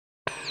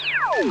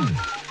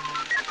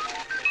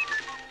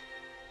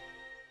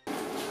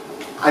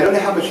I don't know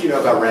how much you know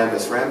about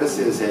Rambus. Rambus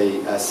is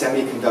a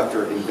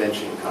semiconductor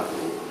invention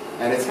company,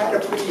 and it's had a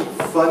pretty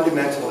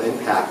fundamental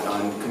impact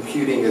on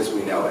computing as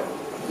we know it.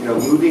 You know,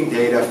 moving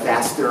data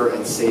faster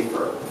and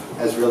safer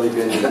has really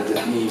been the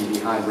theme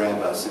behind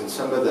Rambus, and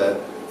some of the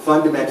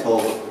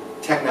fundamental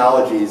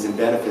technologies and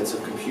benefits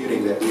of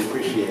computing that we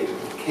appreciate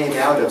came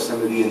out of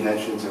some of the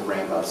inventions of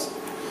Rambus.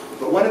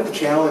 But one of the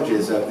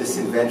challenges of this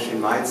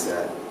invention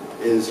mindset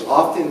is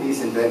often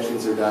these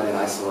inventions are done in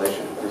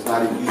isolation. There's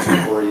not a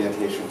user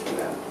orientation to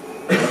them.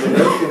 And the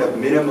notion of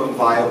minimum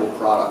viable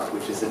product,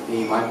 which is a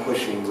theme I'm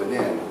pushing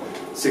within,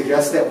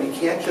 suggests that we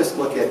can't just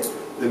look at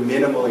the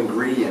minimal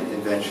ingredient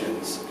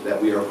inventions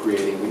that we are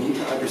creating. We need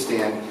to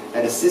understand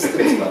at a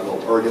systems level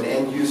or at an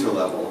end user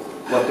level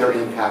what their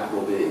impact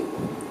will be.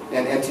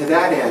 And to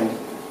that end,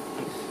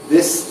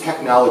 this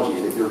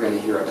technology that you're going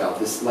to hear about,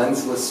 this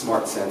lensless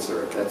smart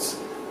sensor, that's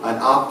an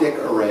optic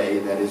array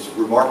that is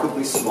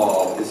remarkably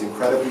small, is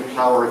incredibly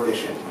power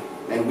efficient,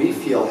 and we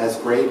feel has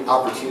great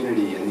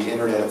opportunity in the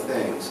Internet of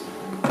Things,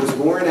 was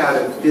born out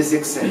of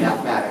physics and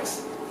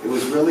mathematics. It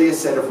was really a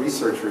set of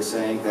researchers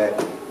saying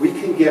that we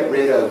can get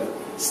rid of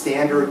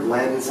standard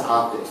lens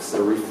optics,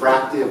 a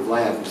refractive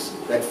lens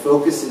that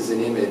focuses an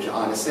image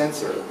on a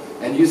sensor,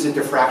 and use a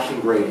diffraction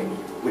grating,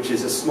 which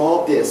is a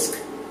small disk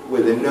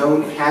with a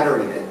known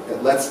pattern in it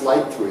that lets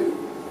light through,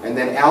 and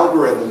then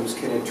algorithms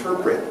can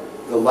interpret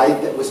the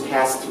light that was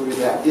passed through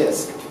that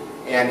disk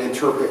and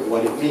interpret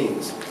what it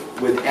means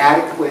with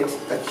adequate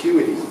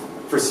acuity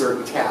for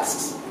certain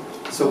tasks.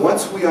 So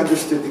once we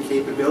understood the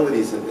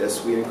capabilities of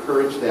this, we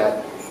encourage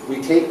that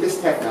we take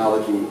this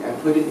technology and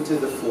put it into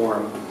the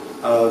form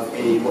of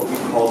what we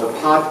call the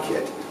pod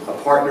kit, a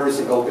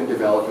Partners in Open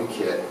Development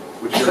Kit,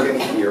 which you're going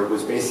to hear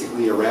was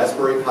basically a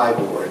Raspberry Pi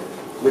board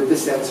with the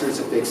sensors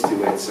affixed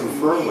to it, some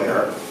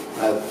firmware,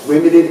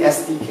 limited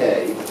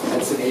SDK,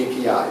 and some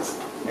APIs.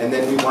 And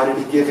then we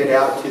wanted to give it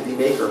out to the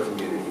maker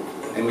community.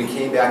 And we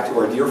came back to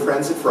our dear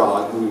friends at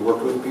Frog, who we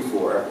worked with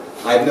before.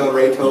 I've known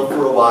Ray Tobe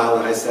for a while,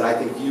 and I said, I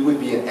think you would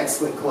be an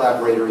excellent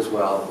collaborator as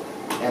well.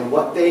 And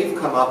what they've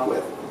come up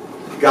with,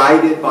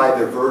 guided by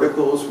the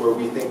verticals where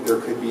we think there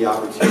could be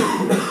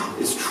opportunity,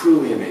 is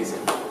truly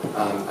amazing.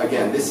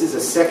 Again, this is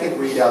a second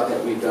readout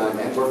that we've done,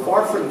 and we're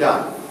far from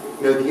done.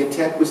 You know, the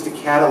intent was to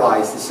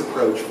catalyze this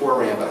approach for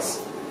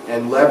Rambus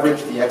and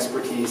leverage the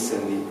expertise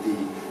and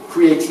the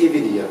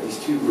creativity of these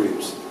two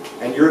groups.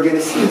 And you're going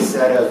to see a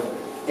set of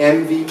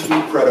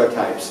MVP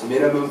prototypes,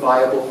 minimum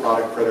viable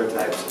product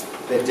prototypes,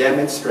 that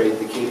demonstrate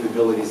the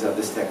capabilities of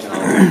this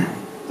technology.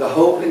 The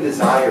hope and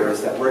desire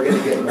is that we're going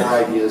to get more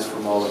ideas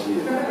from all of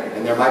you.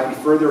 And there might be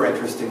further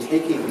interest in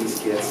taking these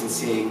kits and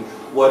seeing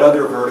what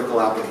other vertical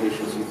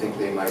applications you think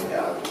they might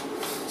have.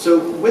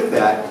 So with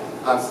that,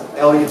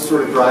 Elliot's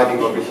sort of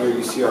driving over here.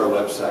 You see our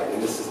website.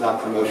 And this is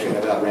not promotion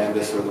about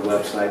Rambus or the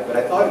website, but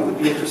I thought it would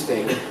be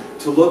interesting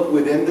to look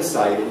within the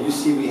site. And you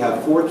see we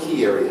have 4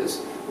 key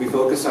areas. We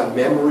focus on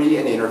memory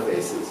and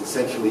interfaces,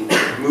 essentially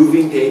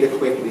moving data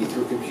quickly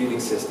through computing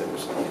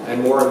systems.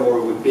 And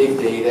more with big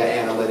data,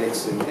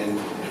 analytics, and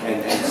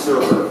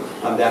server,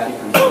 that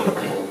becomes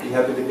critical. We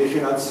have a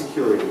division on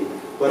security.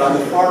 But on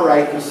the far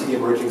right, you see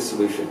emerging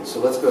solutions.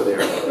 So let's go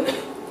there.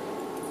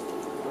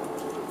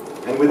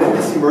 And within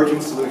this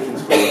emerging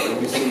solutions group,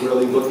 and you see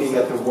really looking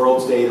at the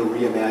world's data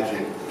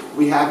reimagined,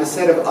 we have a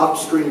set of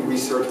upstream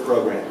research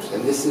programs,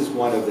 and this is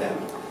one of them,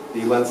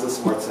 the Lensless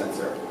Smart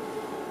Sensor.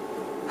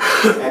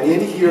 And in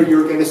here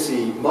you're going to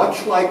see,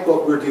 much like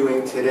what we're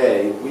doing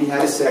today, we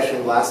had a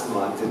session last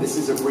month, and this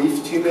is a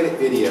brief 2-minute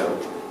video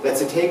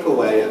that's a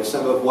takeaway of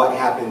some of what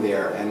happened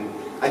there. And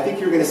I think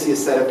you're going to see a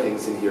set of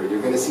things in here.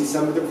 You're going to see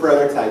some of the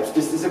prototypes,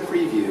 just as a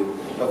preview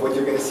of what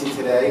you're going to see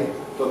today.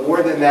 But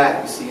more than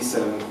that, you see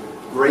some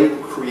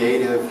great,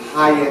 creative,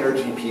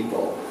 high-energy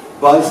people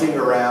buzzing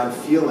around,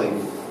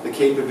 feeling the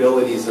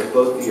capabilities of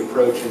both the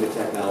approach and the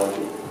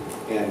technology.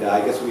 And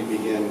I guess we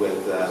begin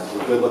with the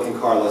good-looking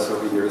Carlos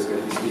over here is going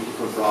to be speaking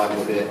from Frog in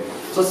a bit.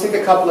 So let's take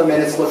a couple of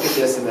minutes, look at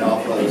this, and then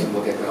I'll close and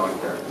we'll get going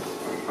there.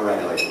 All right,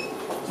 Elliot.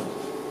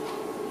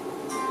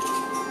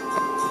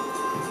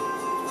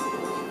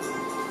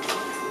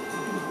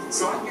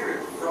 So I'm here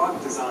at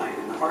Frog Design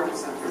in the heart of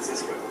San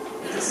Francisco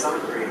to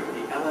celebrate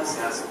the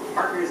LSS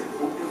Partners in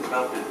Open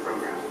Development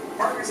Program.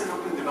 Partners in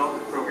Open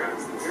Development Program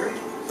is the very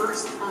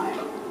first time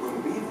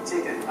when we've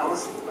taken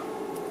LSS,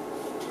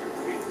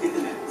 we've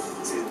given it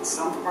to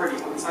some party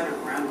outside of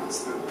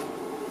Rambus that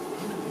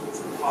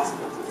it's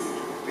impossible to do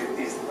with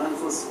these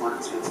lensless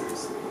smart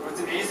sensors. What's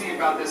amazing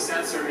about this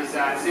sensor is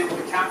that it's able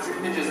to capture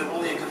images that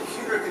only a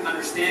computer can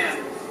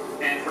understand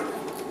and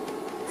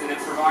then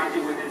provide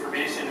you with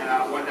information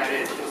about what that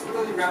is. It's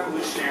really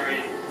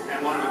revolutionary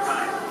and one of a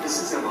kind.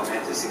 This is a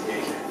momentous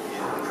engagement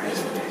in the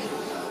transformation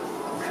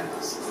of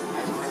Rambus.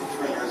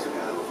 3 years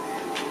ago,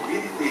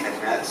 immediately had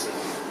met some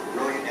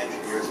brilliant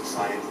engineers and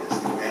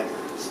scientists,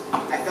 inventors.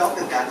 I felt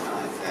at that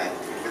time that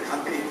the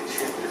company could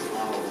shift its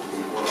model to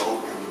be more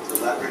open,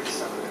 to leverage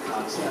some of the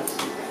concepts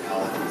and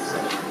technologies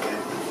that we can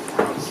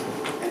use.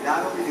 And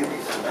not only did we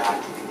come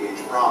back to engage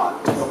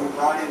Frog, but we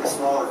brought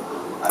smaller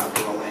firm out of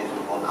Berlin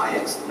called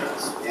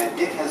IXDS, and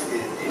it has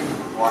been a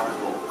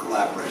remarkable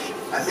collaboration.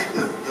 I think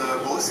the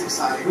most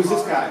exciting Who's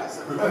this guy?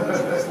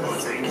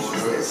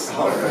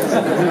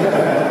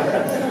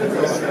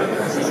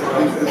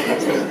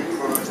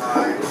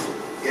 Prototypes,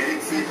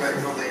 getting feedback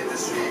from the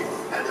industry,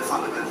 and the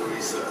fundamental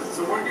research.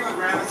 So working with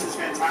Rambus is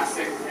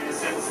fantastic in the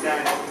sense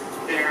that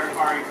there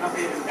are a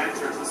company of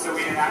inventors, and so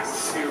we had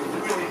access to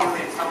really,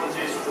 really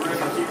intelligent,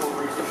 terrific people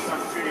who took this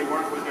opportunity to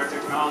work with their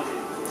technology.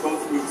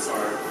 Both groups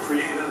are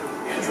creative,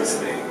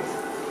 interesting,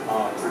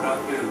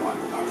 productive.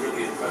 I'm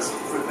really impressed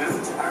for them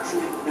to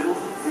actually build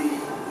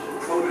the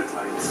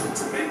prototypes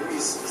to make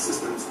these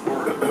systems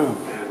work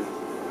and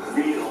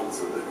real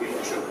so that we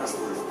can show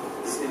customers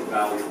is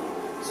invaluable.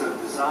 So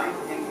design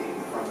thinking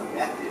from a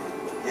method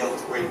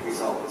yields great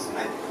results, and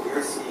I think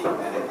we're seeing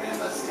that at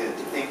Rambus to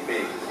think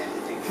big and to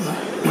think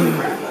design. What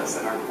Rambus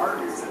and our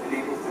partners have been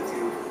able to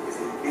do is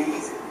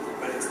amazing,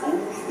 but it's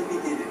only the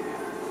beginning.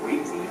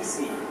 Wait till you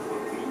see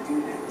what we do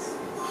next.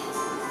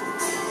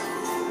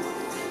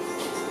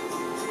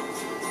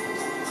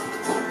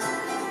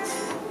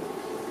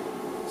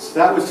 So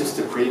that was just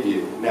a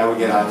preview. Now we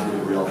get on to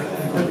the real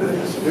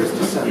thing. So there's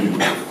just some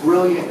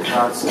brilliant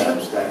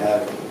concepts that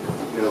have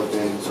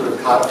been sort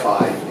of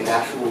codified in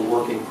actual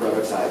working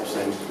prototypes.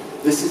 And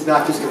this is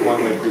not just a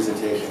one-way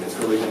presentation. It's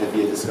really going to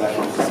be a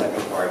discussion in the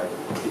second part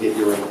to get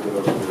your input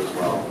over here as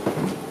well.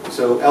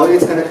 So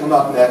Elliot's going to come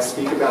up next,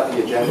 speak about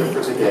the agenda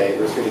for today.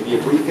 There's going to be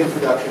a brief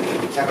introduction to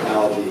the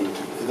technology,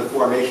 to the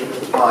formation of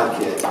the pod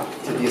kit,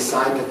 to the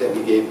assignment that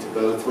we gave to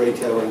both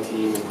Reto and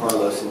team and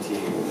Carlos and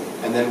team.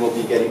 And then we'll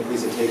be getting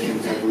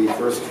presentations, I believe,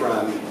 first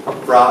from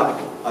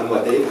Frog on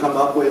what they've come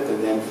up with,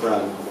 and then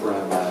from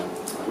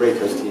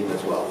Reto's team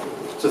as well.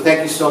 So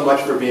thank you so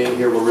much for being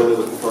here. We're really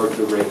looking forward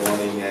to a great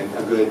morning and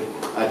a good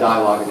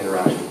dialogue and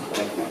interaction.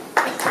 Thank you.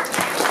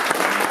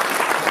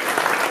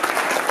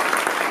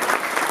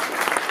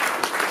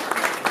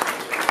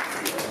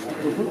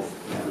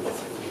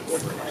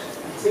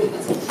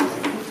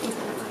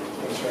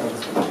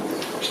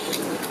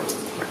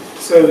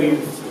 So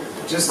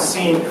you've just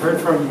heard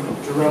from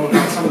Jerome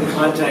about some of the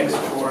context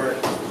for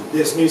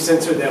this new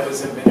sensor that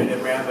was invented at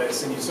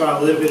Rambus, and you saw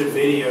a little bit of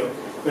video.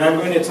 But I'm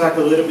going to talk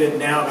a little bit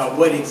now about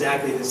what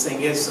exactly this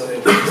thing is, so that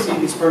you can see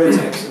these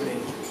prototypes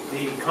and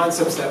the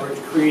concepts that were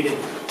created,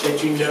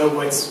 that you know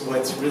what's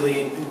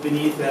really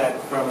beneath that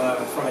from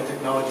a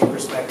technology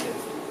perspective.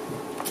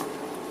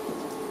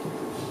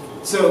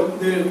 So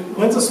the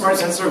Lensless Smart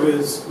Sensor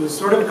was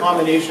sort of a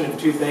combination of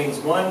two things.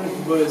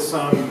 One was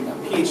some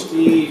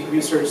PhD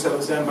research that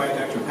was done by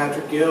Dr.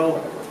 Patrick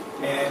Gill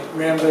at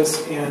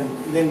Rambus, and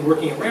then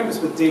working at Rambus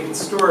with David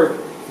Stork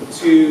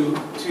to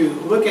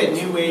look at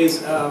new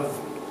ways of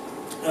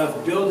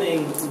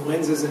building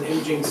lenses and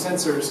imaging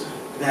sensors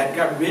that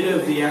got rid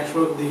of the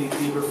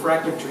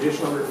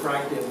traditional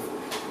refractive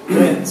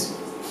lens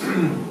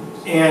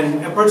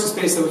and approached a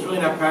space that was really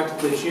not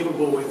practically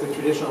achievable with the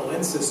traditional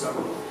lens system.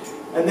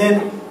 And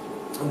then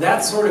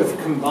that sort of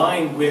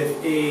combined with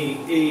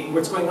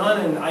what's going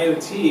on in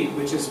IoT,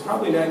 which is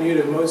probably not new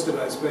to most of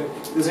us, but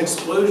there's an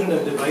explosion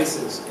of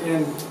devices.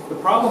 And the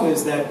problem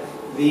is that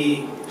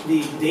the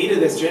data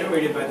that's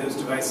generated by those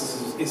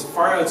devices is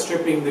far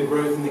outstripping the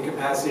growth and the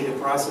capacity to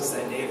process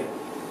that data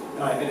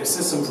at a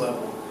systems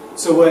level.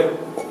 So what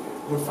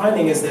we're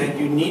finding is that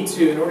you need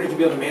to, in order to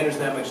be able to manage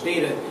that much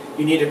data,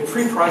 you need to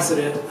process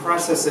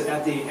it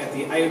at the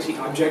IoT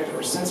object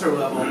or sensor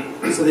level,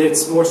 so that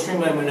it's more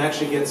streamlined when it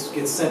actually gets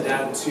sent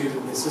out to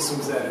the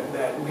systems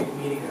that make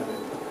meaning of it.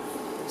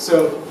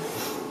 So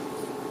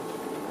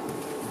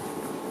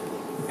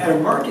at a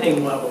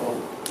marketing level,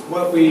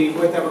 what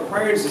that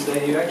requires is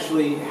that you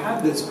actually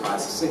have this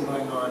processing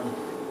going on,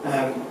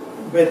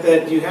 but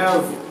that you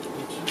have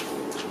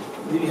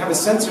a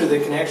sensor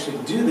that can actually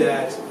do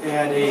that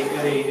at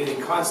a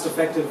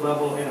cost-effective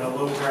level and a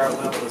low-power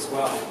level as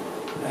well.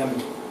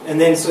 And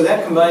then, so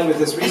that combined with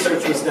this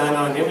research was done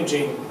on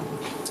imaging,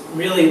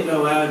 really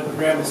allowed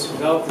Rambus to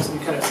develop this new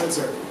kind of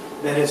sensor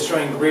that is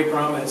showing great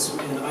promise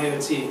in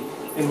IoT.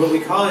 And what we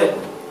call it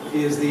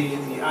is the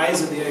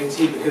eyes of the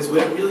IoT, because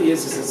what it really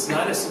is it's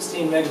not a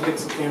 16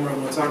 megapixel camera,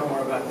 and we'll talk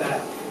more about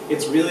that.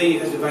 It's really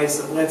a device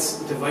that lets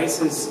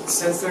devices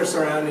sense their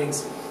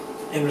surroundings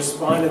and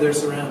respond to their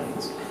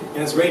surroundings.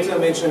 And as Reto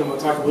mentioned, and we'll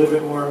talk a little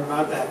bit more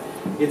about that,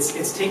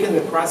 it's taken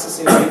the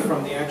processing away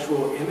from the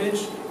actual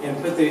image and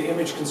put the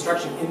image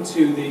construction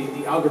into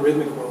the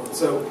algorithmic world.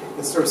 So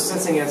it's sort of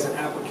sensing as an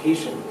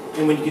application.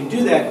 And when you can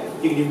do that,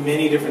 you can do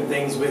many different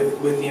things with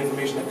the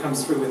information that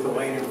comes through with the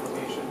light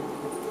information.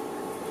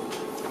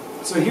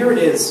 So here it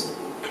is.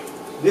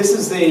 This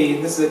is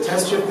a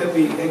test chip that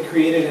we had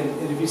created,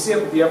 and if you see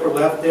up at the upper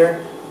left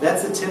there,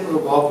 that's the tip of a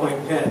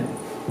ballpoint pen.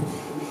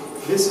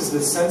 This is the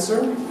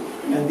sensor,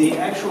 and the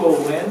actual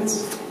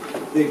lens,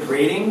 the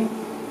grating,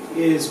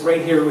 is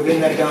right here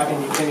within that dock,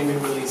 and you can't even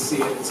really see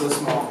it. It's so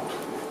small.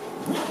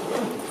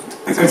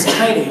 So it's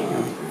tiny,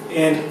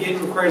 and it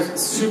requires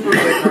super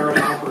great power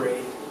to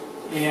operate.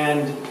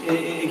 And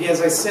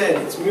as I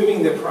said, it's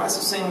moving the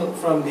processing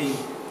from the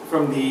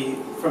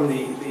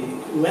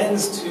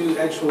lens to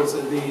actual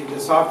the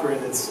software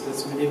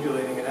that's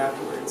manipulating it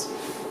afterwards.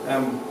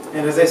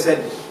 And as I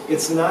said,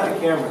 it's not a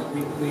camera.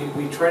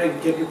 We try to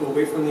get people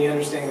away from the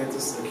understanding that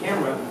this is a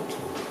camera,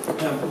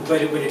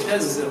 but what it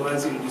does is it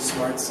allows you to do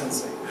smart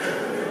sensing.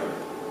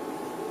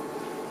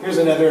 Here's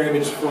another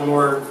image for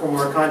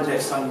more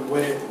context on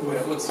what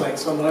it looks like.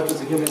 So on the left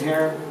is a human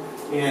hair,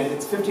 and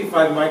it's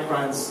 55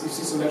 microns. You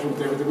see some measurement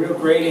there, but the real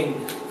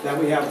grading that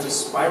we have is a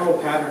spiral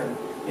pattern,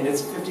 and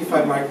it's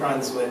 55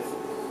 microns width.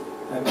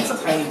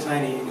 It's tiny,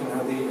 tiny. You can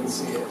hardly even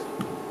see it.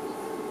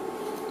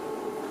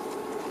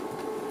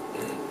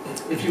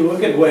 If you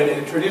look at what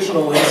a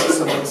traditional lens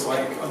system looks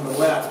like on the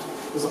left,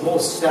 there's a whole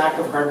stack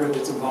of hardware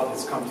that's involved.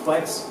 It's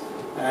complex.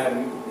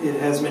 It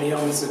has many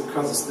elements that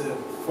causes the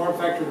form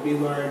factor to be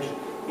large,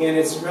 and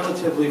it's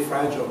relatively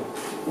fragile.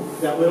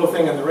 That little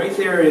thing on the right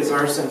there is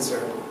our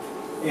sensor.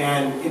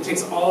 And it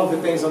takes all of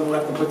the things on the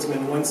left and puts them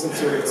in one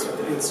sensor.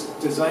 It's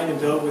designed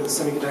and built with a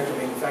semiconductor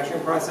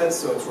manufacturing process,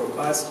 so it's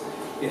robust.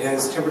 It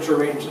has temperature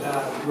range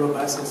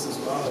robustness as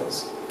well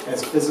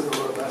as physical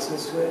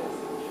robustness to it.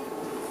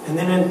 And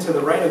then to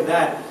the right of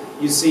that,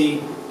 you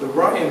see the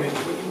raw image.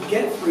 What you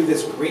get through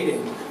this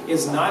grading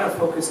is not a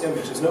focused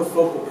image. There's no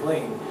focal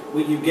plane.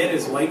 What you get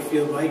is light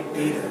field, light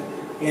data.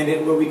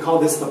 And what we call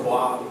this the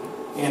blob.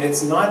 And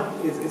it's not,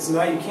 you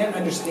can't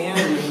understand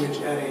the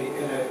image at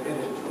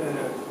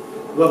a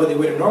level they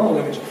would a normal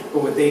image,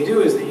 but what they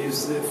do is they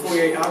use the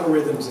Fourier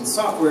algorithms and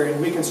software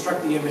and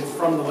reconstruct the image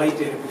from the light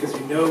data because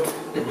you know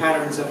the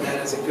patterns of that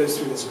as it goes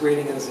through this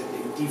grading and as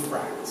it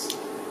diffracts.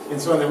 And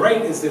so on the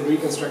right is the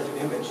reconstructed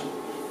image.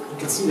 You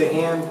can see the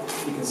hand,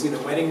 you can see the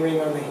wedding ring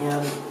on the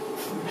hand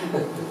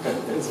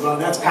as well.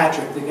 That's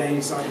Patrick, the guy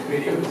you saw in the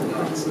video.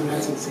 So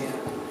that's his hand.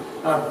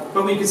 But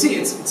what you can see,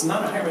 it's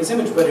not a high-res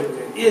image, but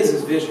it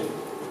is vision.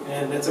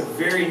 And that's a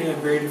very new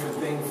and very different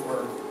thing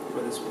for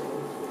this world.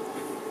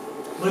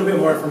 A little bit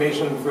more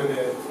information for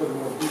the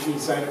more geeky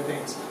side of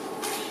things.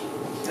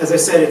 As I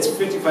said, it's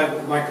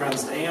 55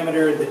 microns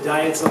diameter. The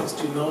die itself is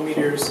 2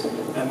 millimeters.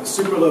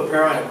 Super low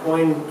power on a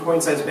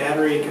coin-sized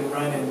battery. It can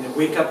run in the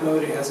wake-up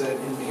mode. It has an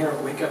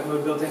inherent wake-up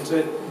mode built into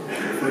it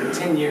for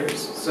 10 years.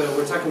 So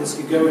we're talking this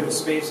could go into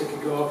space. It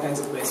could go all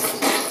kinds of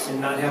places and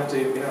not have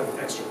to have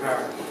extra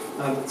power.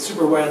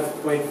 Super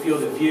wide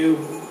field of view.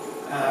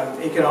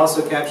 It can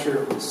also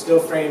capture still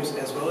frames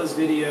as well as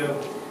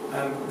video.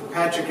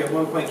 Patrick at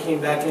one point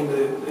came back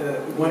into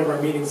one of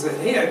our meetings and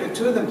said, hey, I put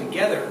two of them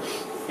together.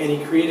 And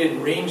he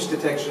created range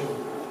detection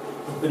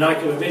with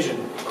binocular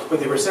vision, but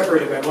they were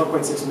separated by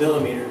 1.6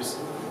 millimeters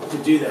to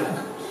do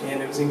that.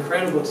 And it was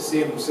incredible to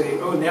see him say,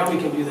 oh, now we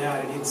can do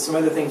that. And he did some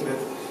other things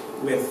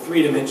with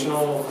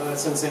three-dimensional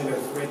sensing with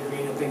red,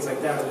 green, and things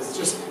like that. It's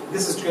just,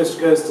 this just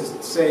goes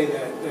to say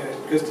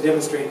that, goes to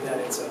demonstrate that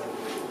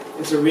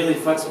it's a really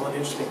flexible and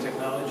interesting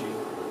technology.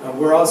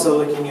 We're also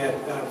looking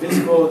at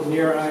visible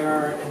near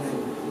IR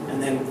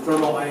and then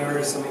thermal IR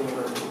is something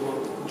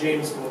that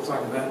James will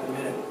talk about in a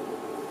minute.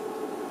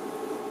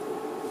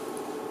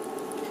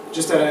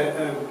 Just at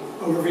an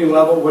overview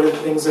level, what are the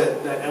things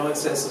that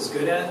LSS is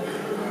good at?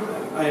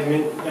 I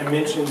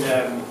mentioned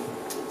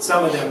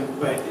some of them,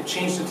 but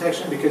change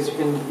detection because you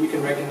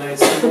can recognize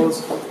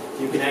symbols.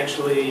 You can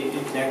actually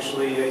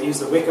use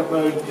the wake up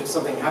mode. If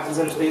something happens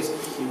in space,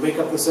 you wake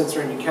up the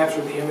sensor and you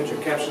capture the image or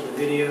capture the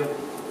video.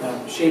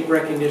 Shape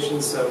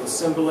recognition, so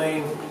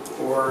symboling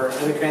or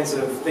other kinds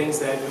of things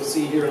that you'll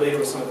see here later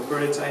with some of the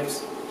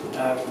prototypes.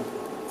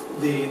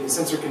 The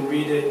sensor can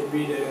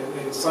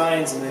read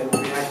signs and then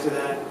react to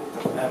that.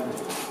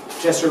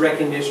 Gesture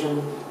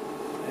recognition.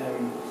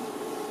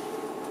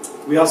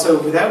 We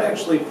also, without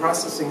actually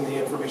processing the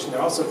information, there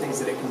are also things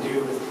that it can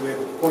do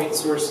with point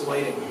source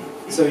lighting.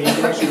 So you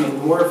can actually do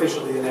more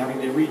efficiently than having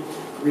to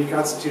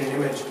reconstitute an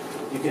image.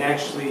 You can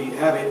actually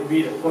have it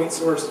read a point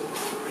source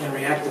and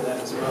react to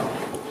that as well.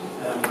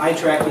 Eye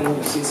tracking,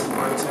 you'll see some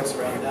prototypes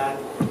around that.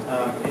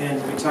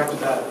 And I talked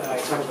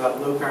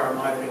about low power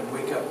monitoring and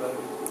wake up mode.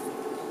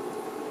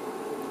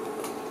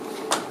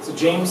 So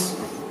James,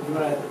 you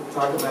want to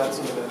talk about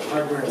some of the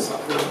hardware and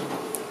software?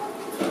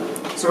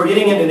 So we're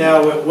getting into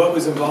now what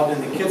was involved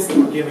in the kits that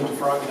were given to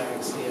Frog and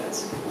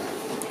IXDS.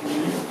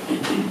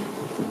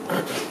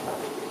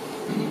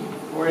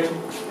 Morning,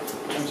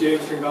 I'm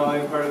James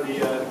Tringale, part of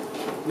the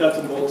nuts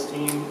and bolts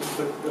team,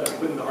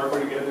 putting the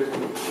hardware together to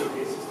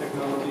showcase this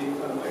technology.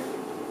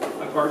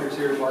 My partners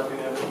here, Mark and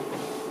Evan,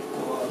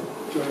 will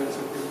join us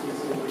and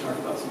we'll talk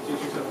about some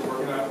future stuff we're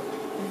working on.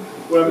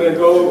 What I'm going to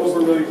go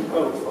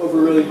over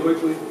really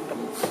quickly.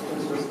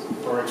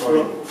 For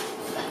recording.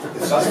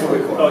 It's us for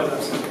recording. Oh, it's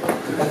us.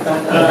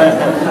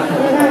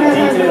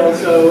 Detail.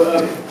 So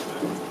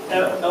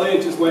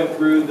Elliot just went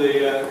through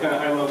the kind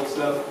of high-level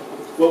stuff.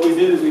 What we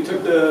did is we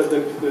took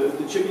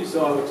the chip you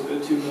saw, which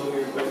is a 2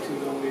 millimeter by 2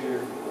 millimeter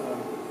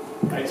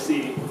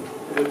IC,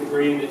 with the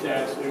gradient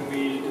attached, and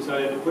we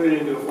decided to put it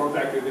into a form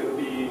factor that would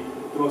be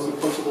the most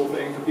approachable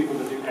thing for people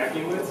to do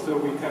hacking with. So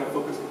we kind of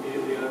focused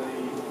immediately on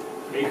the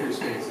maker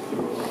space, if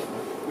you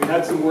will. We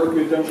had some work,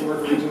 we had done some work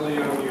originally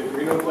on the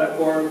Arduino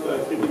platform,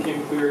 but it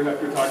became clear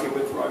after talking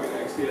with Frog and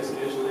IXDS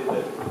initially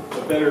that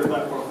a better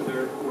platform for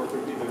their work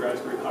would be the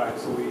Raspberry Pi.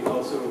 So we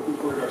also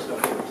ported our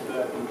stuff over to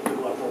that and did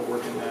a lot more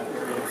work in that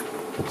area.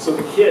 So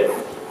the kit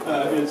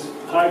is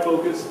high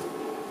focused.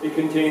 It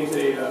contains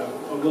a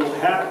little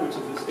hat, which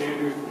is a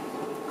standard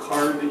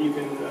card that you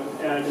can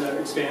add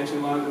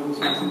expansion modules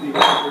into the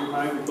Raspberry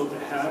Pi. We built a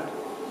hat.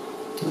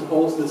 It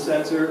holds the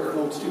sensor, or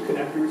holds two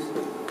connectors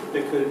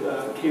that could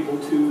cable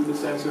to the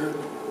sensor.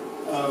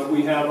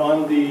 We have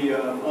on the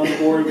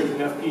board there's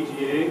an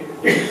FPGA.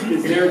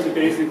 It's there to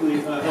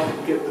basically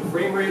help get the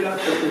frame rate up,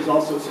 but there's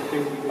also some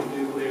things we can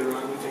do later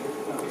on. We think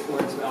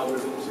exploring some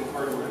algorithms and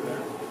hardware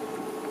there.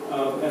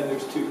 And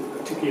there's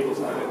two cables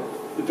on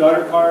it. The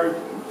daughter card,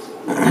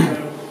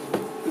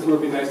 this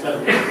would be nice to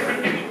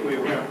have way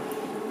around.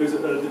 There's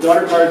the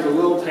daughter card is a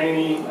little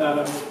tiny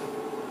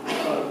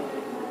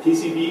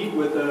PCB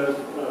with a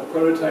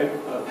prototype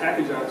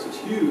package on it, so it's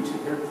huge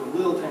compared to the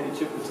little tiny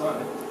chip that's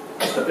on it.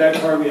 But that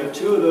card, we have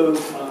two of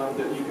those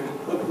that you can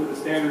hook with a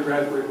standard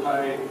Raspberry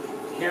Pi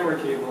camera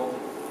cable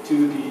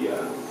to the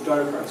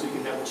daughter card, so you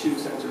can have two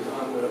sensors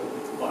on the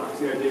box.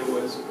 The idea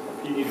was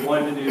you need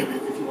one to do,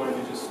 if you want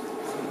to do just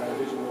some kind of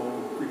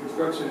visual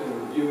reconstruction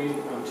or viewing,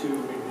 two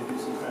maybe to do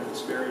some kind of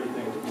disparity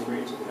thing to do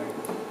range thing.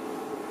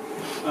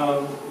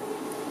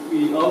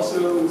 We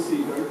also, let's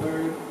see, daughter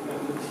card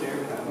and the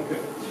standard hat.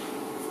 Okay.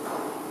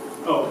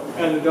 Oh,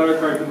 and the daughter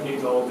card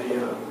contains all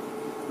the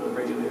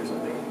regulators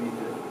and things you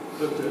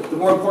need to. The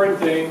more important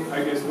thing,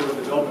 I guess, for the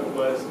development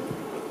was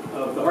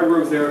the hardware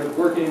was there and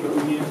working, but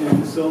we needed to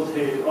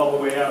facilitate it all the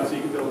way out so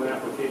you could build an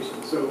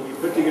application. So we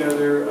put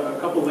together a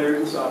couple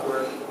layers of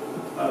software.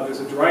 There's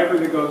a driver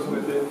that goes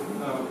with it.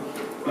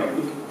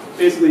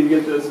 Basically, you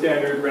get the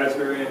standard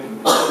Raspberry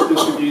and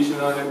distribution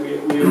on it.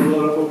 We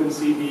load up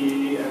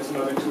OpenCV and some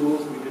other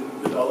tools we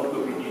didn't develop,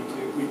 but we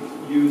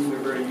use and they're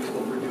very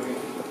useful for doing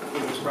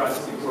image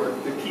processing work.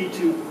 The key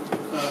two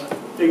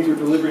things we're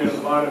delivering at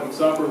the bottom,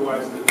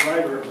 software-wise, is the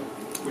driver,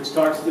 which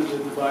talks to the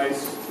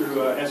device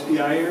through a SPI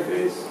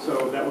interface.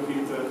 So that would be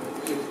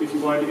if you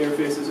wanted to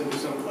interface this into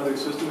some other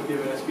system, if you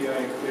have an SPI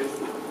interface,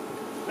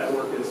 that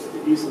work is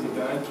easily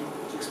done.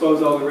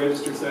 Expose all the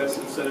register sets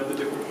and set up the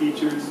different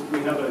features. We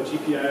have a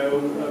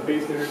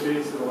GPIO-based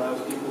interface that allows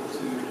people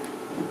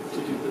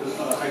to do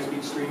the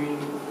high-speed streaming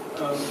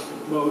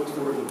mode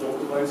for the Bolt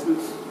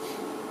devices.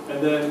 And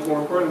then,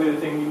 more importantly,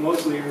 the thing you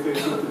mostly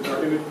interface with is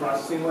our image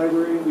processing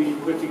library. We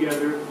put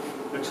together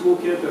a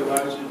toolkit that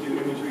allows you to do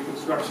image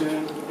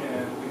reconstruction,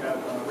 and we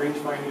have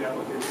range-finding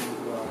applications as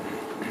well.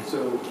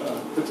 So,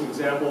 put some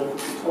example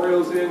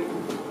tutorials in,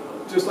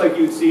 just like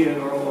you'd see in a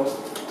normal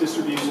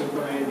distribution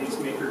from any of these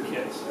maker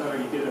kits.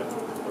 You get a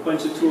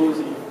bunch of tools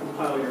that you can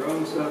compile your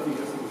own stuff. You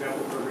get some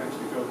example programs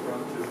to go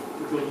from to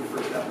build your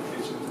first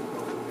applications and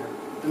go from there.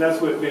 And that's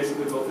what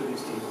basically both of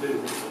these teams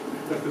did.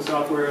 They took the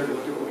software, they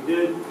looked at what we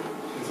did,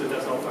 and said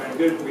that's all fine and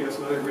good. We have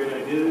some other great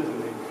ideas,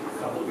 and they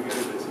cobbled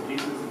together bits and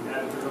pieces and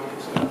added their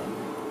own stuff.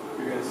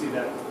 You're going to see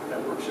that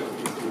workshop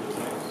piece too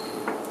tonight.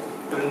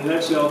 But in a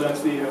nutshell, that's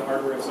the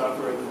hardware and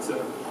software that's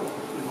in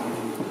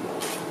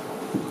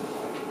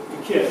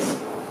the kits.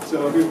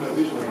 So here's my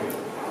visual again.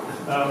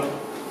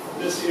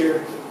 This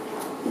here,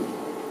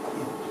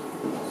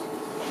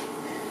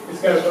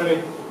 it's kind of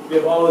funny. You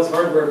have all this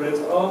hardware, but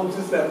it's all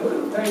just that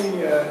little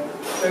tiny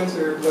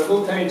sensor, that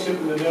little tiny chip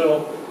in the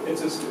middle.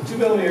 It's a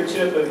 2mm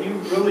chip, but you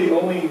really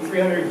only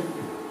 300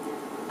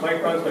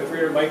 microns by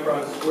 300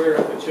 microns square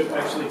of the chip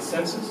actually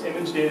senses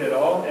image data at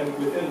all, and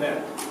within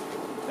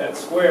that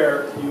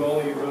square, you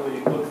only really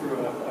look through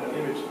an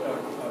image,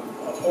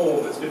 a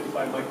hole that's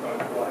 55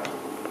 microns wide.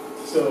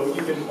 So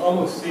you can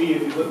almost see,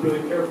 if you look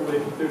really carefully,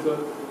 there's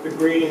the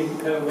grading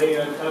kind of laying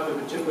on top of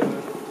the chip in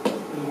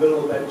the middle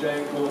of that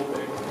giant gold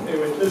thing.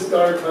 Anyway, this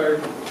daughter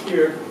card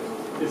here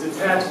is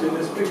attached in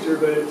this picture,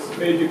 but it's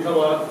made to come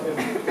off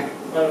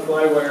on a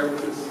fly wire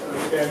with this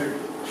standard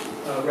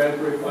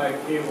Raspberry Pi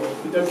cable.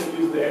 It doesn't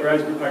use the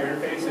Raspberry Pi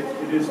interface.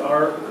 It is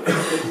our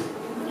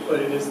interface, but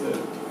it is the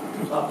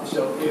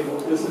off-the-shelf cable.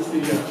 This is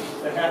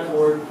the hat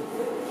board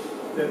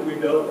that we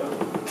built.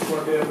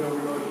 Mark Evans over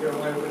in North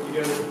Carolina put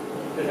together.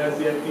 It has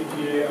the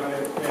FPGA on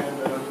it, and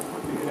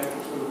you connect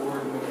it to the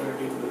board, and then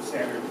underneath the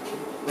standard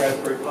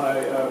Raspberry Pi.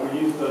 We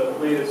use the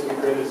latest and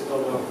greatest,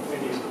 although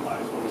any of the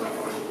Pis will run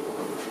on it.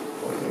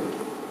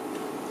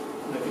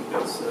 And I think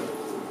that's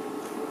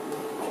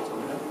all I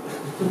have.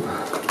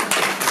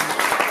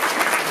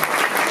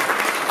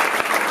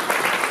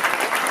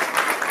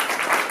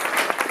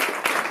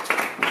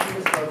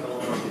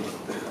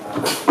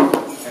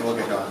 And we'll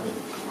get going.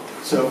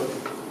 So,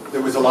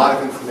 there was a lot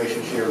of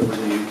information shared with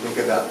you. Think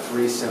about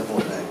three simple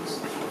things: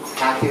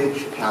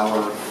 package,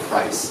 power,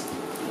 price.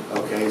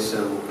 Okay,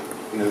 so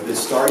this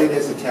started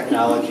as a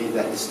technology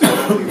that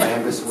historically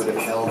Rambus would have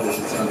held as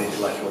its own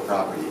intellectual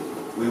property.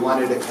 We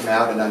wanted to come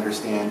out and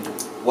understand,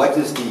 what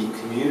does the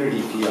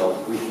community feel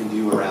we can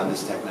do around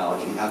this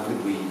technology? How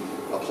could we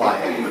apply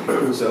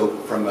it? So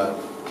from a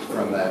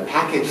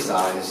package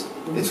size,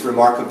 it's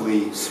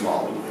remarkably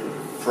small.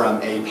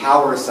 From a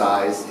power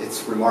size,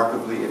 it's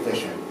remarkably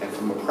efficient. And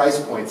from a price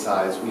point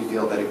size, we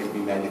feel that it can be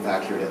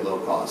manufactured at low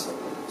cost.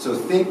 So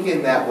think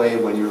in that way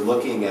when you're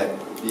looking at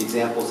the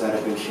examples that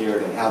have been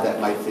shared and how that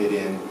might fit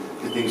in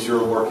to things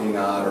you're working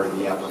on or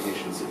the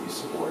applications that you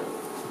support.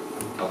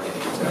 Okay.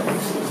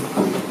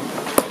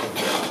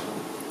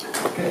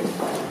 Okay.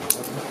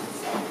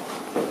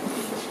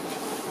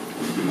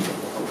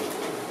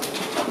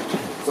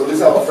 So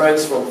these are our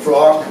friends from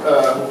Frog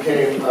who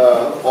came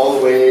all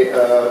the way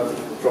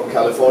from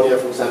California,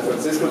 from San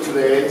Francisco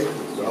today.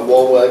 So a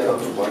warm welcome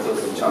to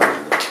Monsters in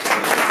China.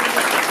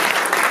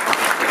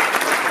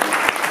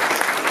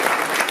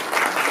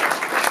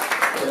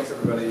 Thanks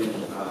everybody.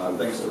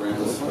 Thanks to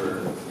Rambus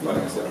for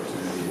providing us the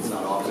opportunity. It's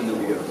not often that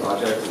we get a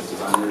project as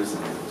designers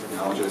and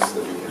technologists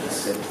that we can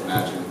just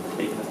imagine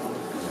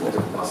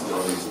different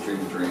possibilities,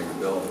 dream, and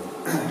build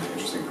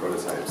interesting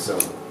prototypes. So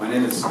my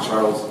name is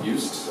Charles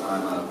Eust.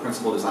 I'm a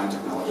principal design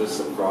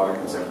technologist at Frog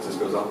in San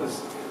Francisco's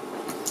office.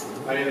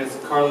 My name is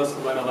Carlos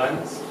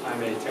Lensless.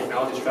 I'm a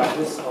technology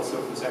strategist,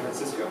 also from San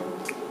Francisco.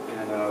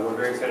 And we're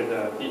very excited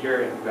to be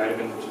here and provide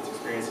a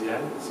experience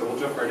again. So we'll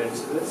jump right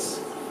into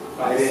this.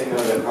 I didn't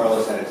know that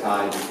Carlos had a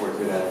tie before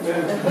today.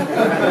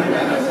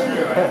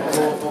 A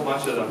whole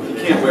bunch of them. You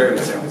can't wear it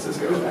in San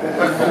Francisco.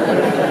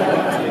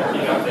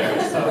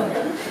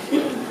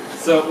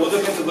 So we'll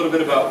look into a little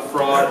bit about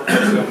Frog.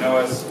 So know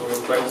us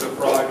real quick. So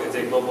Frog is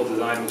a global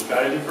design and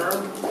strategy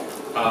firm.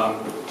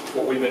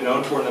 What we've been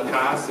known for in the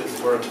past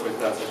is work with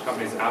such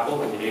companies as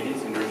Apple in the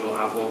 80s, the original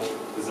Apple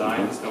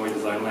design, Snowy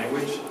design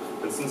language.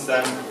 But since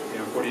then,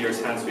 40 years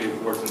hence, we've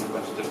worked in a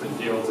bunch of different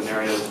fields and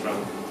areas from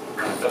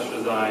industrial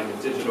design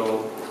and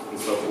digital and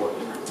so forth.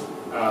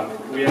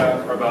 We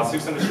are about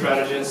 600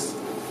 strategists,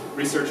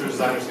 researchers,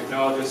 designers,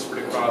 technologists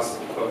spread across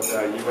both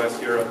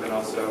US, Europe, and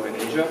also in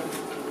Asia.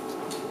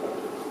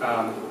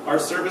 Our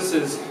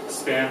services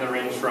span the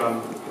range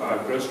from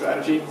growth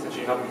strategy,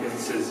 essentially helping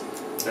businesses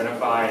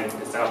identify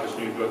and establish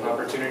new growth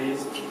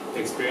opportunities,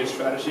 experience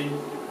strategy,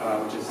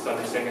 which is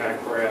understanding how to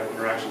choreograph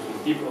interactions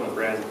with people and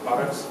brands and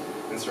products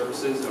and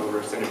services over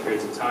extended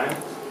periods of time,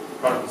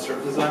 product and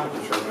service design, which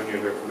I'm sure many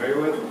of you are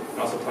familiar with, and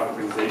also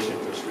productization,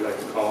 which we like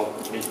to call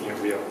making it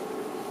real.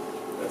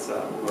 That's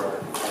where our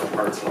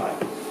hearts lie.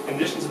 In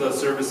addition to those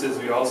services,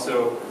 we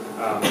also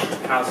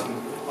have some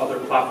other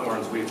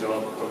platforms we've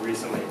developed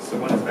recently. So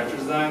one is venture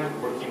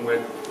design, working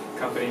with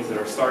companies that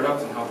are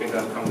startups and helping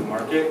them come to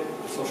market.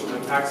 Social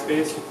impact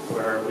space,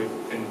 where we've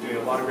been doing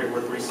a lot of great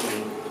work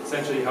recently,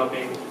 essentially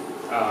helping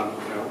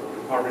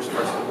impoverished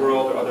parts of the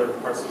world or other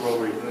parts of the world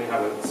where you really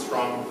have a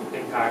strong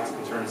impact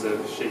in terms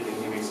of shaping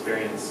human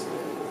experience.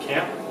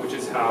 Camp, which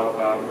is how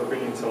we're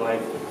bringing to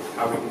life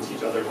how we can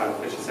teach others how to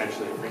fish,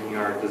 essentially, bringing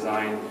our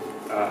design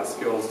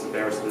skills to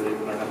bear so that they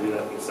can learn how to do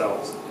that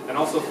themselves. And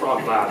also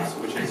Frog Labs,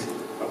 which is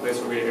a place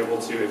where we're able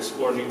to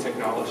explore new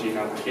technology and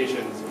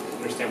applications,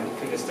 understand what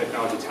can this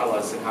technology tell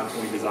us and how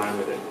can we design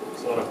with it.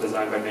 It's a lot of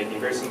design by making,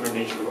 very similar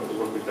nature to what the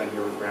work we've done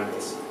here with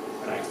Rambus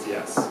and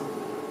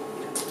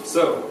IXDS.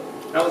 So,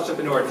 now let's jump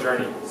into our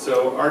journey.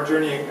 So our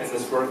journey in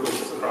this work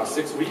was across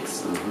 6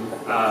 weeks.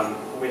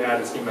 We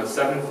had a team of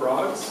 7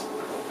 frogs.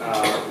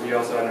 We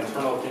also had an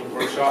internal team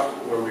workshop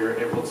where we were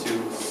able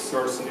to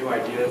source new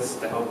ideas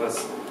to help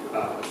us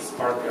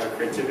spark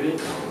creativity.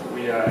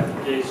 We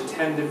engaged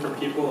 10 different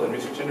people in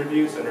research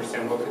interviews to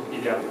understand what could be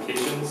the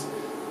applications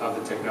of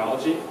the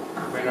technology.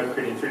 We ended up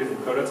creating 3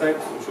 different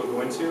prototypes, which we'll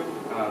go into.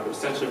 But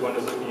essentially, one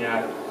is looking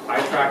at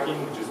eye tracking,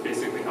 which is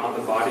basically on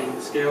the body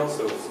scale,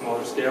 so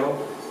smaller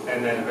scale.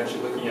 And then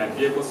eventually looking at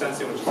vehicle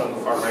sensing, which is on the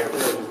far right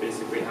there, which is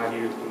basically how do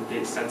you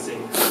engage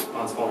sensing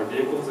on smaller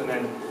vehicles. And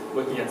then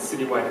looking at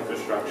citywide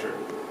infrastructure.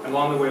 And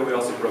along the way, we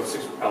also broke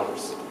 6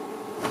 propellers.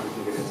 We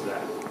can get into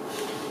that.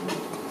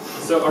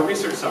 So our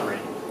research summary.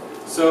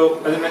 So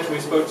as I mentioned,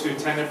 we spoke to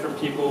 10 different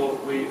people.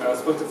 We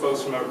spoke to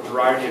folks from a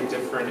variety of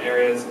different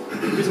areas.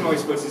 The reason why we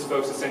spoke to these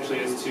folks essentially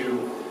is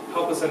to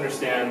help us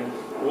understand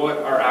what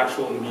are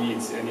actual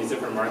needs in these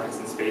different markets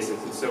and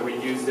spaces. And so we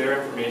use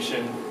their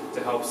information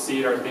to help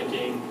seed our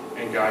thinking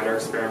and guide our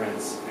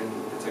experiments in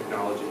the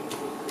technology.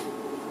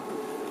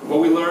 What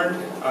we learned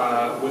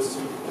was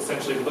to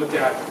essentially look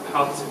at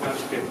how this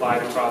technology can be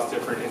applied across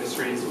different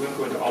industries. We won't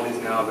go into all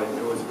these now, but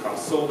it was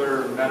across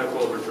solar,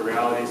 medical, virtual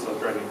reality,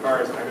 self-driving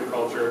cars,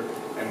 agriculture,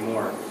 and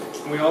more.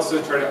 And we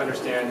also try to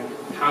understand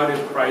how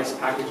did price,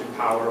 package, and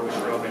power, which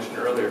Earl mentioned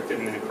earlier, fit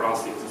in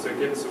across these. And so it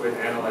gives us a way to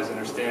analyze and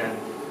understand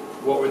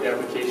what were the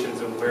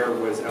applications and where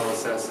was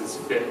LSS's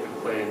fit and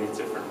play in these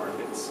different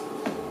markets.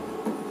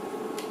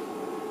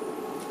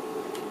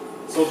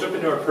 So we'll jump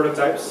into our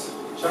prototypes.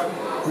 Chuck?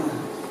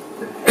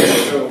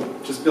 So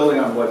just building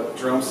on what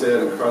Jerome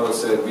said and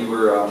Carlos said, we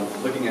were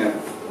looking at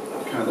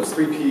kind of those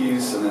 3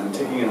 Ps and then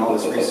taking in all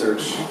this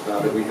research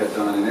that we had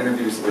done and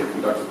interviews that we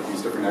conducted with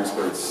these different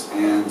experts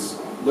and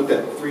looked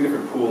at 3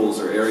 different pools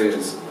or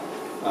areas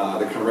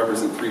that kind of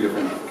represent 3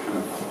 different kind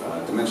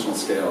of dimensional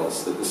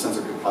scales that the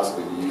sensor could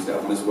possibly be used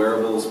at. One is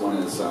wearables, one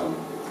is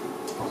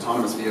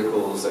autonomous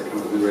vehicles at kind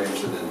of the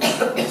mid-range, and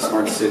then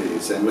smart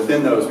cities. And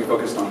within those, we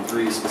focused on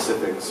 3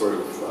 specific sort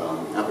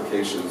of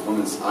applications.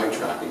 One is eye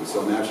tracking.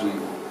 So imagining,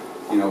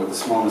 with the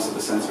smallness of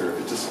the sensor, if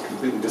it just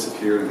completely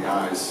disappeared in the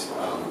eyes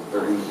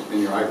or in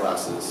your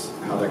eyeglasses,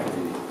 how that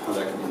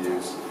can be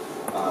used.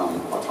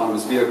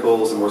 Autonomous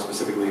vehicles, and more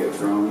specifically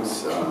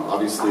drones.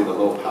 Obviously, the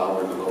low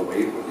power and the low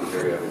weight would be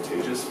very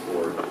advantageous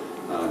for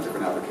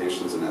different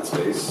applications in that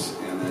space.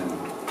 And then,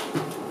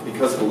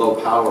 because of the low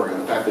power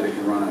and the fact that it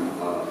can run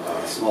on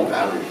a small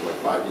battery for like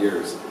 5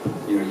 years,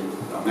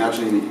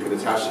 imagining that you could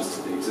attach this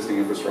to the existing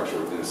infrastructure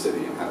within a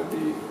city and have it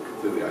be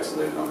completely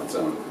isolated on its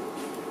own.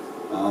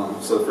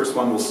 So the first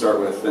one we'll start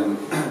with, and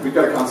we've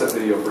got a concept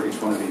video for each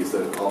one of these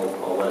that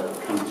I'll let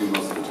kind of do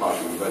most of the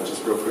talking, but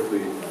just real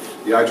quickly,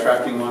 the eye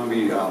tracking one,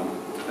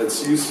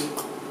 it's used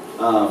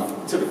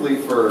typically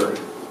for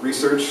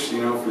research,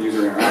 for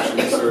user interaction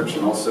research,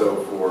 and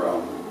also for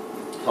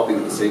helping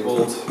the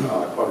disabled,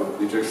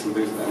 quadriplegics and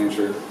things of that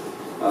nature,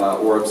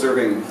 or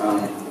observing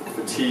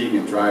fatigue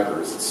in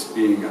drivers. It's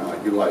being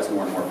utilized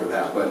more and more for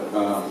that. But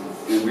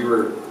and we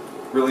were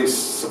really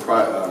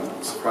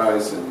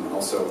surprised and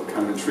also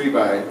kind of intrigued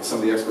by some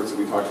of the experts that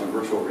we talked to in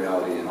virtual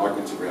reality and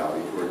augmented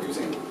reality who are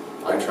using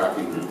eye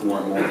tracking more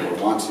and more, or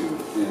want to,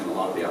 in a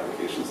lot of the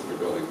applications that they're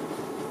building.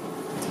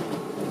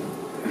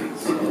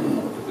 So,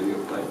 video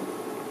play.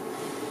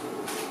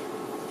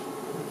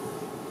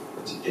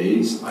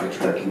 Today's eye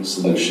tracking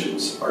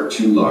solutions are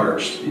too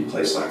large to be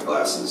placed on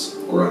glasses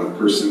or on a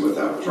person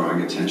without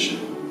drawing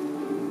attention.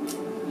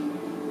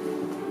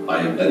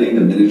 By embedding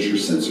the miniature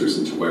sensors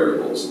into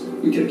wearables,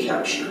 we can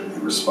capture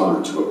and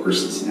respond to a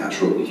person's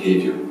natural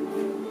behavior.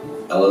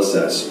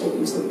 LSS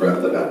opens the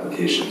breadth of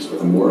applications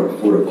with a more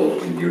affordable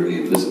and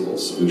nearly invisible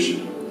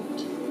solution.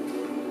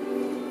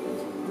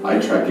 Eye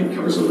tracking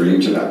covers a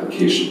range of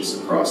applications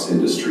across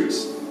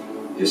industries.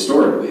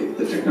 Historically,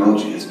 the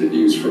technology has been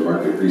used for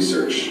market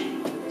research.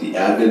 The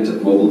advent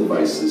of mobile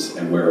devices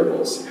and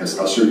wearables has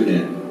ushered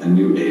in a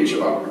new age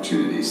of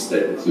opportunities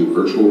that include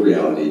virtual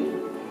reality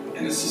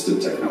and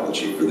assistive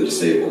technology for the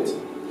disabled.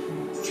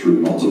 Through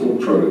multiple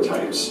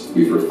prototypes,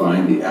 we've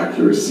refined the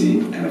accuracy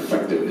and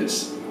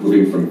effectiveness,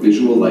 moving from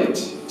visual light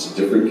to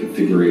different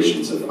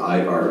configurations of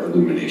IR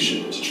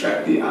illumination to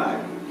track the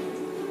eye.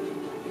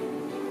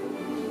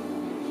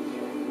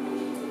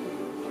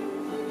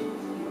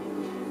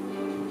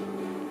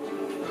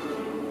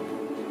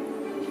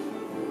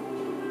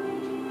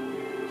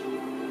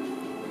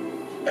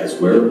 As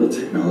wearable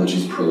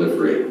technologies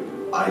proliferate,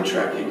 eye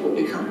tracking will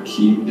become a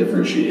key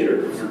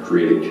differentiator for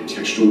creating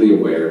contextually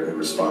aware and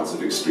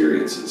responsive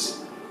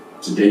experiences.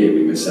 Today,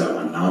 we miss out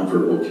on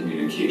nonverbal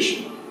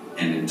communication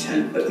and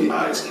intent that the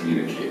eyes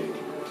communicate.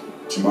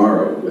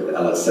 Tomorrow, with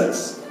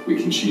LSS, we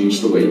can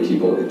change the way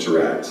people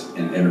interact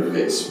and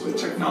interface with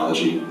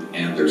technology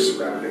and their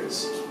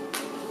surroundings.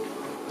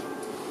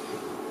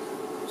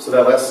 So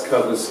that last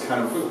cut was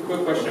kind of...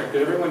 Quick question,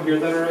 did everyone hear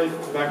that all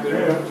right? Back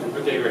there? Yeah.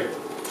 Okay, great.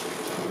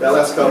 That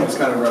last cut was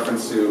kind of a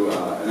reference to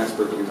an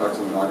expert that we talked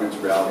to in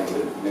augmented reality.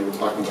 That they were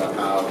talking about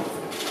how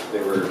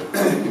they were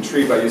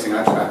intrigued by using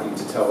eye tracking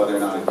to tell whether or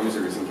not a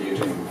user is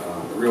engaging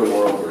the real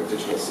world or a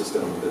digital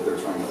system that they're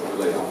trying to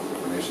relay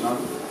information on.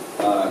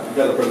 We've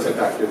got a prototype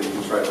back here that you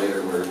can try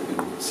later where you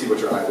can see what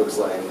your eye looks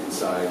like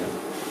inside.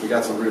 We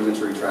got some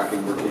rudimentary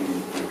tracking working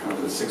kind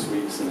of in 6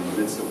 weeks and in the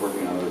midst of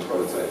working on other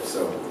prototypes.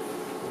 So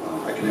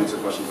I can answer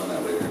questions on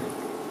that later.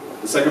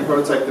 The second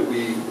prototype that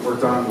we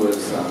worked on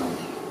was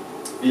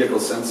vehicle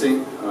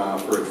sensing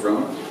for a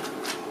drone.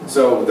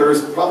 So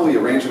there's probably a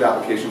range of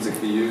applications that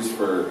can be used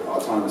for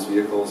autonomous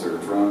vehicles or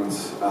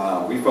drones.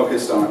 We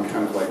focused on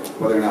kind of like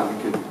whether or not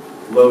we could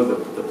load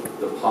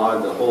the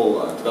pod, the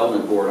whole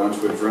development board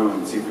onto a drone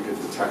and see if we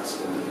could detect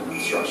an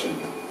obstruction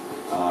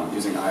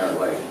using IR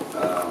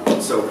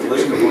light. So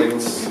collision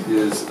avoidance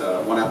is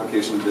one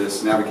application of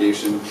this,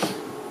 navigation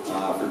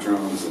for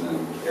drones, and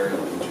then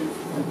aerial imaging.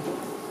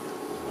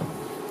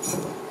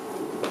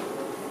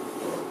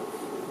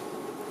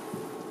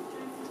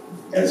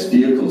 As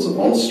vehicles of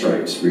all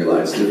stripes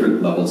realize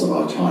different levels of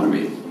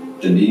autonomy,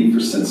 the need for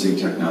sensing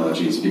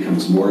technologies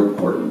becomes more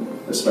important,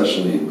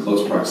 especially in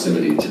close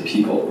proximity to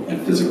people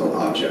and physical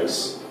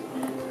objects.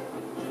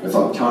 With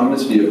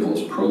autonomous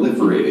vehicles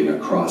proliferating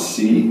across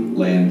sea,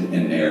 land,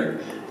 and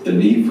air, the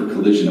need for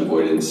collision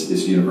avoidance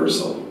is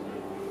universal.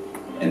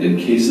 And in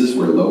cases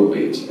where low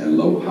weight and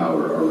low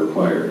power are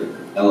required,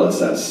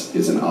 LSS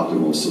is an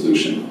optimal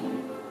solution.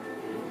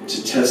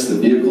 To test the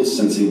vehicle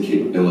sensing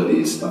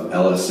capabilities of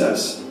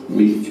LSS,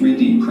 we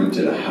 3D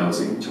printed a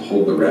housing to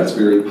hold the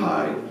Raspberry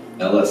Pi,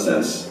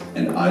 LSS,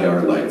 and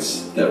IR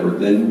lights that were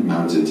then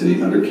mounted to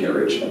the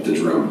undercarriage of the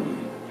drone.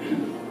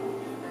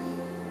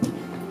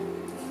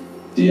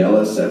 The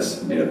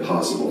LSS made it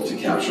possible to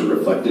capture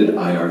reflected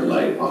IR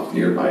light off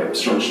nearby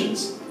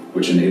obstructions,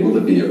 which enabled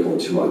the vehicle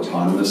to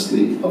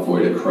autonomously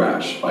avoid a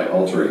crash by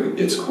altering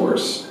its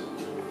course.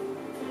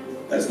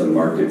 As the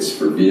markets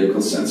for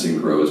vehicle sensing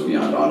grows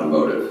beyond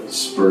automotive,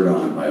 spurred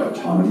on by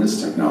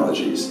autonomous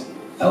technologies,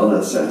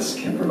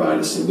 LSS can provide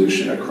a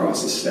solution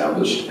across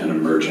established and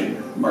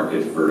emerging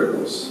market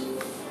verticals.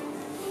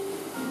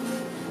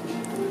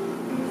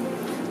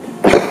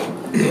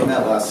 in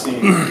that last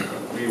scene,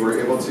 we were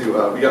able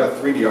to, we got a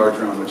 3DR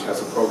drone which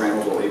has a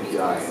programmable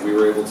API, and we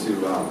were able to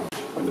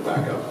put the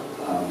back up.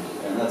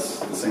 And that's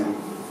the same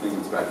thing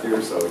that's back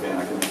here, so again,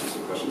 I can answer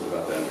some questions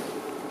about that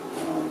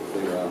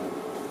later on.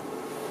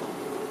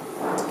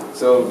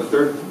 So the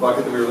third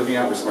bucket that we were looking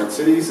at were smart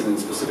cities, and then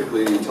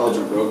specifically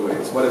intelligent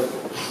roadways. What if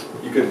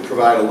you could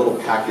provide a little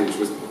package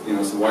with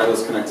some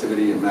wireless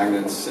connectivity and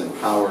magnets and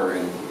power,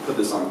 and put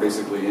this on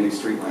basically any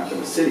street lamp in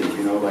the city?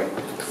 Like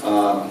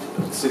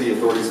city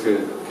authorities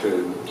could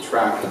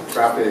track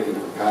traffic and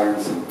different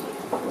patterns and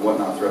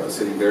whatnot throughout the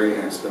city very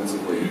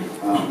inexpensively.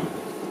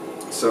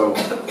 So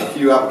a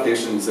few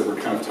applications that were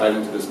kind of tied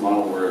into this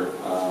model were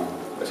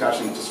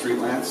attaching to street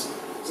lamps,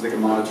 so they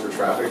can monitor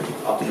traffic,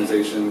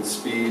 optimization,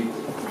 speed,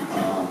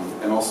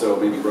 and also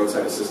maybe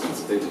roadside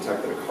assistance if they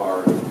detect that a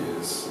car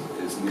is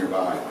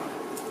nearby.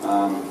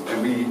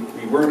 And we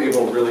weren't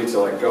able really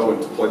to go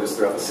and deploy this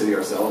throughout the city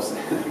ourselves,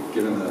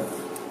 given the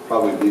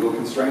probably legal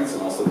constraints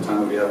and also the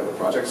time that we had with the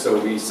project. So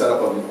we set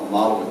up a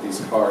model with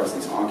these cars,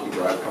 these Anki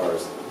drive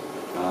cars,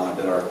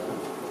 that are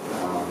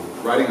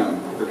riding on.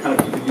 They're kind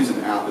of, you can use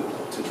an app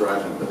to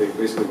drive them, but they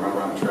basically run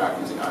around the track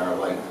using IR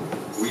light.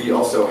 We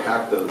also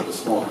hacked the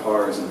small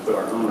cars and put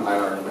our own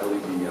IR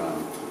LED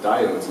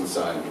diodes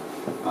inside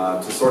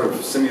to sort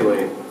of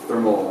simulate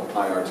thermal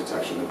IR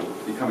detection that will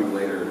be coming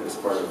later as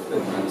part of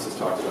that Rambus has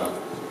talked about.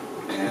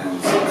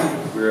 And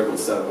we were able to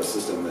set up a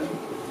system that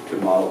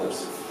could model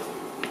this.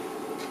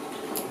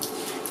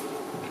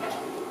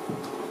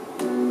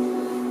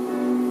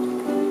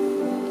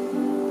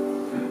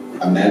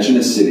 Imagine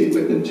a city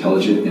with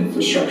intelligent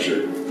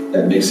infrastructure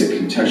that makes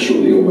it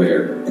contextually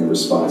aware in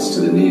response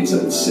to the needs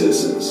of its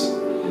citizens.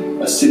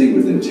 A city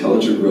with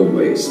intelligent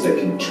roadways that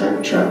can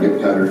track traffic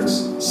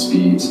patterns,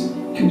 speeds,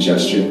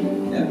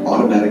 congestion, and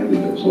automatically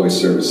deploy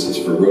services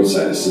for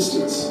roadside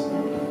assistance.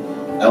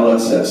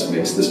 LSS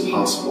makes this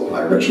possible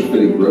by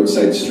retrofitting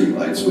roadside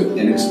streetlights with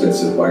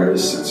inexpensive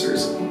wireless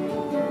sensors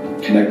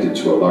connected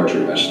to a larger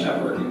mesh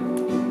network.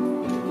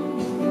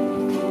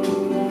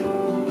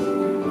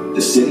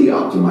 The city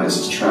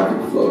optimizes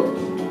traffic flow,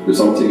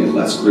 resulting in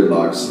less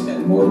gridlocks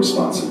and more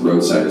responsive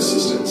roadside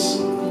assistance.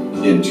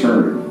 In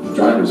turn,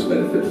 drivers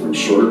benefit from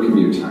shorter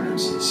commute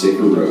times,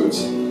 safer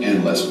roads,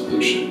 and less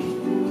pollution.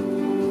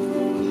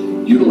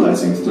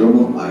 Utilizing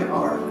thermal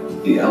IR,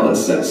 the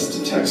LSS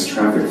detects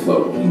traffic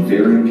flow in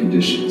varying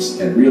conditions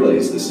and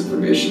relays this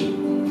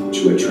information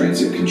to a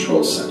transit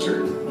control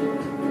center.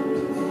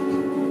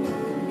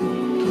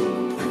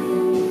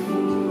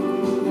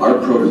 Our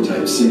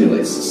prototype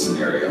simulates this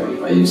scenario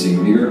by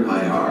using mirror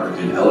IR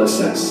and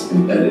LSS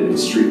embedded in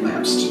street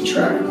lamps to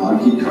track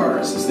Anki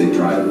cars as they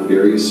drive at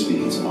various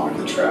speeds along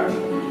the track.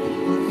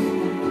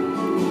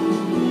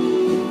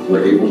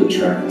 We're able to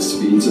track the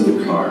speeds of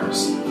the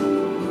cars,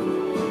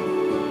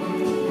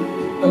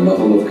 the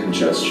level of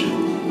congestion,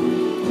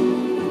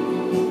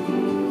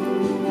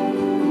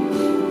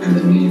 and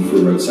the need for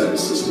roadside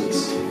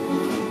assistance.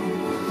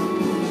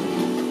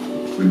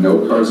 When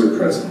no cars are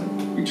present,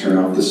 we turn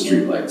off the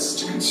streetlights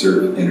to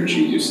conserve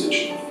energy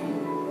usage.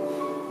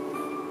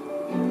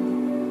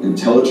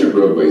 Intelligent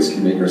roadways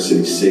can make our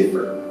cities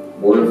safer,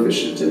 more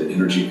efficient, and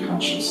energy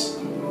conscious.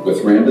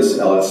 With Rambus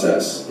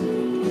LSS,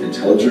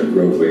 intelligent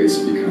roadways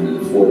become an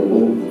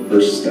affordable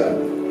first step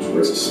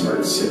towards a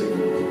smart city.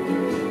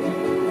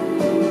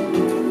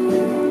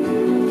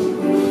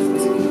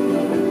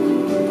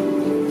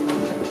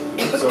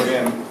 So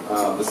again,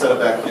 the setup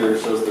back here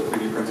shows the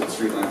 3D printed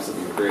street lamps that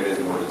we created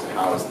in order to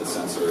house the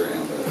sensor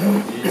and the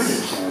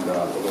LEDs and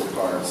the little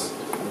cars.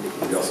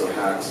 We also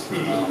hacked.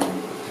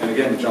 And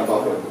again, to jump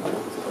off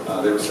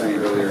what they were saying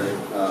earlier,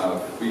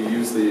 we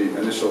used the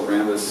initial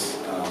Rambus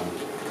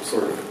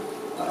sort of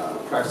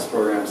practice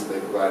programs that they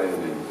provided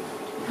and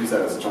use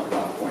that as a jumping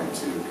off point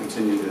to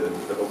continue to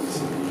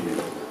OpenCV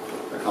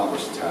and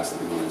accomplish the tasks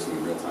that we wanted to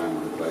in real time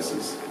on the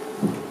devices.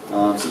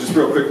 So just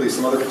real quickly,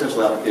 some other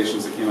potential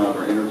applications that came out of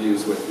our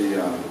interviews with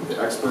the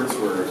experts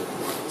were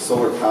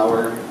solar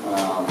power.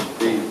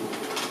 They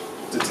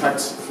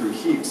detect through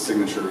heat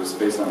signatures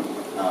based on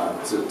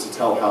to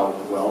tell how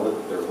well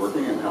that they're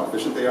working and how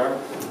efficient they are.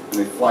 And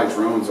they fly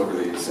drones over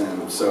these,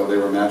 and so they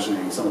were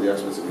imagining, some of the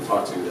experts that we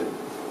talked to, that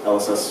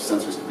LSS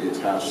sensors could be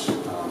attached to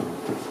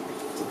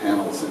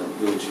panels in a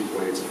really cheap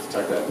way to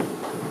detect that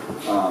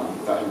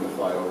without having to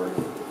fly over.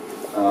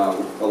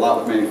 A lot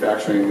with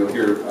manufacturing, you'll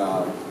hear,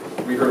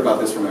 we heard about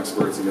this from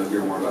experts, and you'll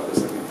hear more about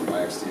this, I think, from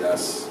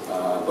IXDS.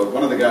 But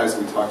one of the guys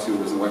we talked to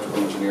was an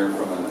electrical engineer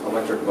from an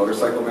electric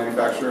motorcycle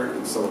manufacturer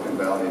in Silicon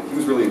Valley. He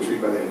was really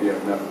intrigued by the idea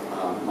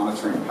of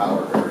monitoring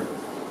power or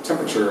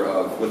temperature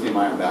of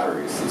lithium-ion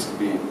batteries. These could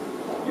be,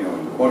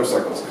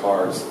 motorcycles,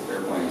 cars,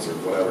 airplanes, or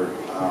whatever.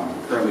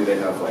 Currently, they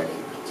have like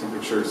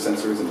temperature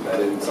sensors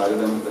embedded inside of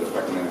them that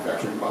affect the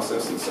manufacturing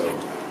process, and so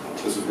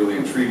this was really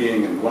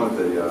intriguing. And one of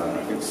the,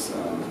 I think,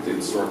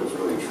 David Stork was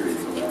really intrigued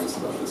from Rambus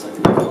about this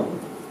idea.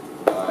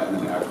 And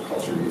then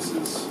agriculture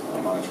uses,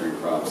 monitoring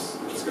crops.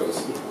 It just goes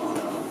on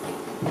and on.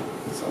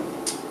 So.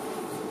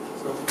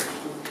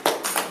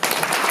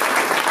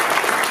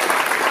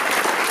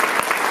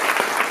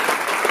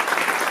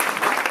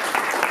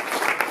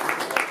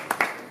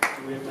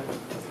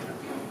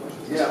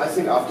 Yeah, I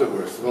think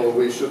afterwards. Well,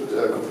 we should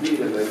complete,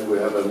 and then we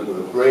have a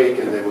little break,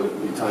 and there will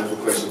be time for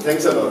questions.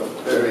 Thanks a lot.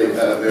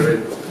 Very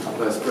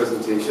nice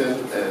presentation.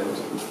 And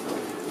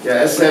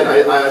yeah, as said,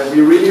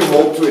 we really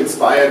hope to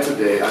inspire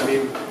today. I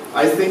mean,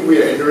 I think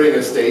we are entering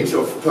a stage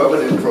of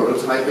permanent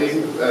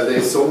prototyping.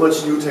 There's so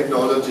much new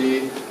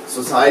technology.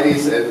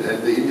 Societies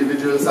and the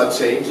individuals are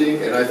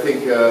changing, and I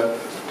think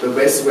the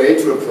best way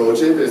to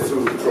approach it is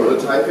through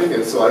prototyping.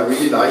 And so I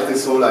really like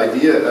this whole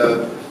idea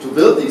to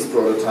build these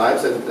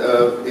prototypes. And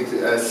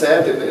as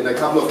said, in a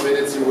couple of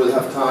minutes you will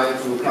have time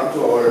to come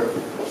to our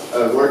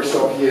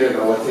workshop here and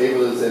our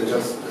tables and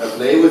just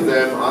play with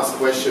them, ask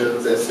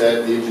questions. As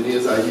said, the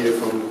engineers are here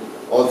from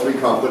all three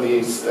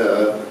companies,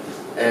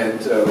 and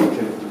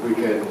we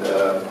can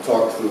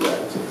talk through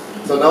that.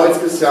 So now it's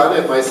Christiane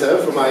and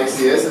myself from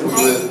IXDS, and we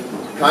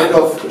will kind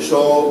of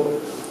show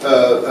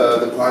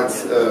the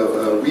parts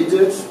we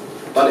did.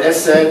 But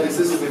as said, this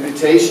is an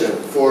invitation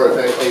for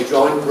a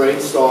joint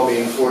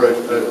brainstorming,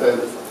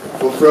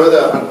 for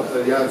further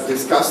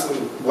discussing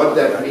what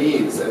that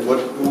means and what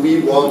do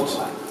we want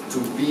to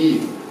be,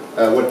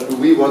 what do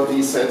we want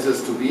these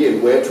sensors to be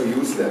and where to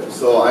use them.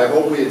 So I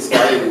hope we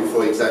inspire you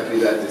for exactly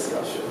that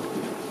discussion.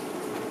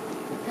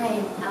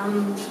 Okay,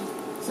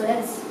 so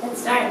let's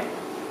start.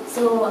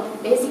 So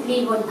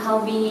basically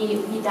how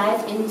we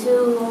dive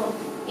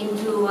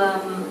into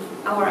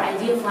our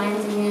idea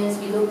finding is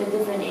we looked at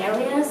different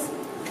areas,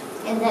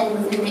 and then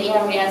within the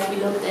areas we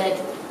looked at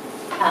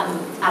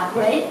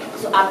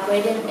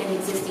upgrading an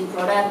existing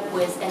product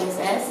with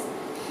LSS,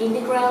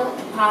 integral,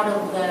 part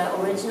of the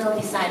original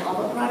design of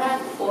a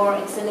product, or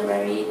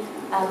auxiliary,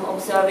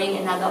 observing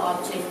another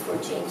object for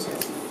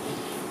changes.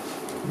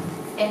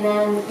 And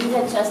then these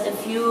are just a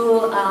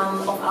few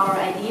of our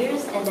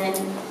ideas, and then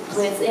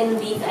within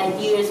these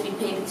ideas we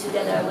picked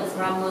together with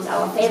Rambus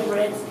our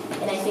favorites.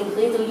 And I think,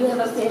 Reto, you have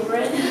a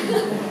favorite?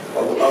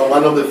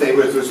 One of the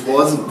favorites which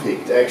wasn't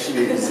picked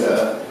actually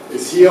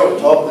is here on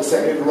top, the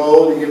second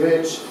row, the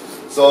image.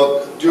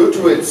 So due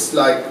to its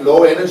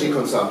low energy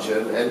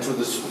consumption and to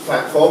the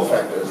form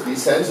factors,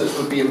 these sensors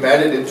could be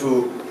embedded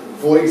into,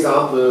 for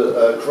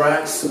example,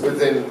 cracks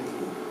within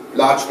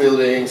large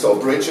buildings or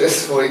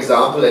bridges, for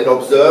example, and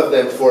observe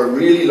them for a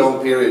really long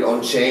period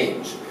on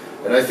change.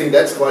 And I think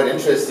that's quite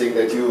interesting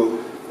that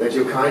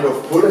you kind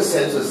of put a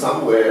sensor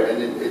somewhere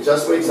and it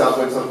just wakes up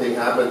when something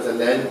happens and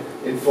then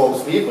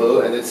informs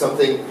people, and it's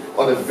something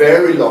on a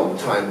very long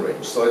time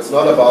range. So it's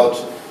not about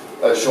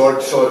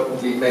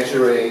shortly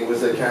measuring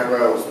with a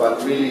camera,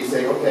 but really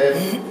saying,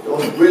 okay,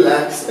 don't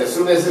relax. As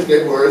soon as it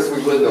gets worse,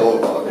 we will know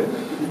about it.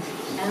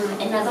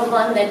 Another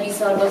one that we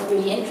thought was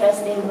really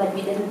interesting, but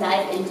we didn't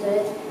dive into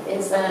it,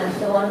 is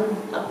the one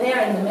up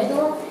there in the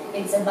middle.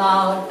 It's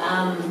about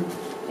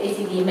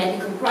basically a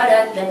medical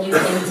product that you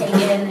can take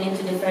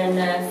into different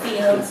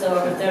fields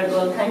or third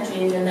world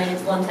countries, and then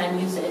it's one-time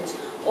usage.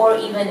 Or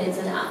even it's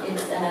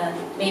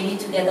maybe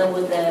together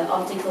with the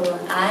optical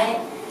eye,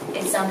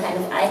 it's some kind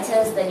of eye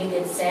test that you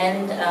get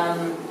sent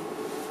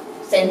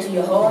to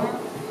your home.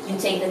 You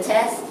take the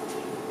test.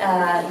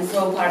 You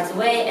throw parts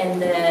away,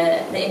 and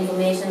the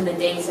information, the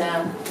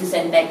data, you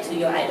send back to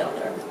your eye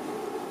doctor.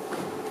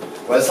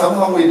 Well,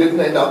 somehow we didn't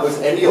end up with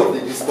any of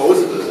the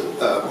disposable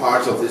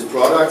parts of these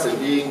products, and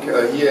being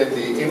here in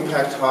the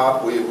Impact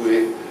Hub, we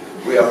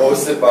are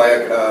hosted by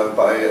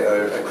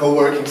a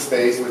co-working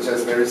space which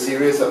is very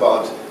serious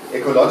about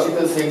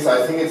ecological things.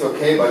 I think it's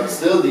okay, but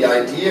still the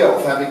idea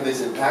of having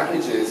this in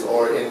packages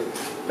or in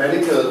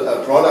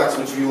medical products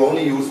which you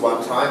only use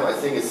one time, I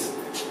think is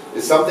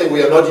something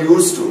we are not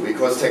used to,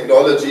 because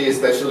technology,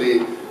 especially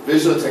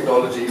visual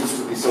technology, used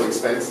to be so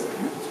expensive.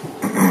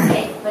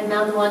 Okay, but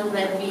now the one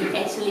that we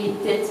actually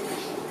did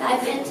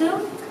dive into,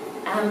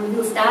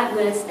 we'll start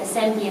with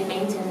assembly and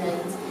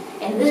maintenance.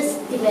 And this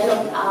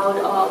developed out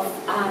of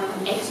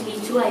actually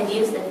two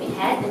ideas that we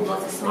had. It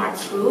was a smart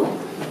screw,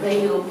 where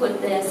you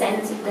put the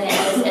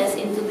LSS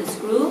into the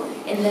screw,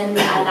 and then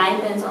the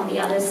alignments on the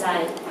other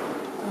side.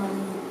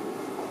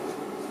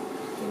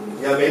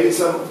 Yeah, maybe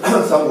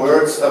some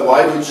words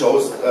why we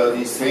chose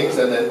these things,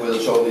 and then we'll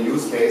show the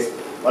use case.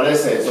 But I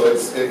say, so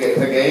it's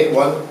again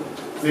one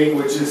thing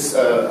which is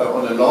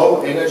on a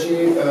low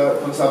energy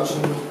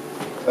consumption.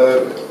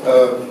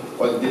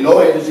 Well, the low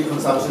energy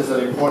consumption is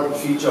an important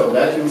feature of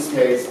that use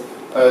case.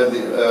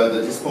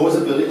 The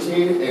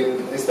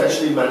disposability,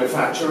 especially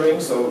manufacturing.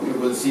 So you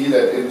will see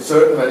that in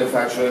certain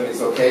manufacturing,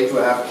 it's okay to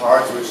have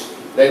parts which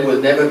then will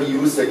never be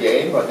used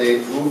again, but they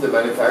improve the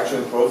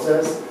manufacturing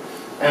process.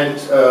 And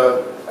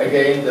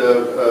again,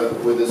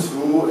 with the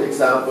screw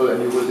example,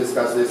 and you will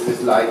discuss this,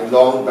 is like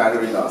long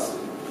battery lasting.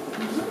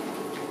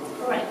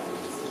 All right.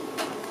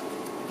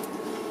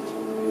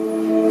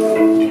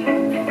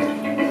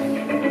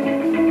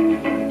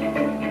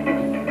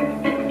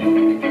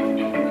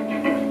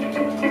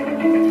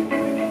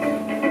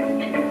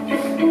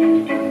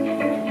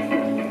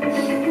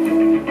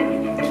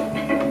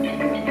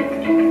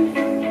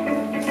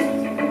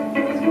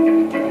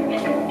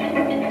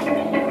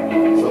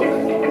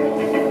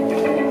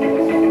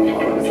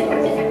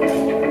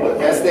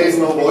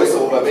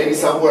 Maybe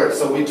some words.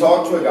 So we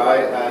talked to a guy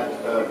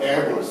at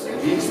Airbus,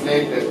 and he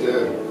explained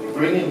that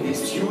bringing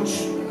these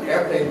huge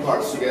airplane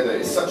parts together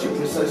is such a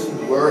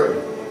precision work.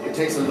 It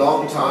takes a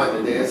long time,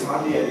 and there's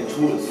hardly any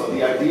tools. So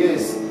the idea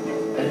is,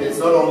 and it's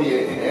not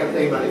only in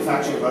airplane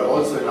manufacturing, but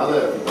also in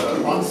other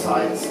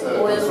on-site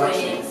oil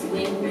construction. rigs,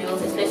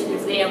 windmills, especially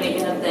there where you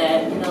have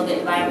the, the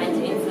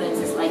environmental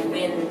influences like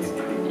wind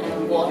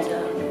and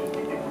water.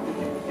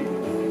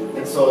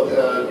 And so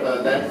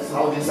that's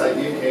how this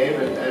idea came,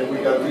 and we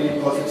got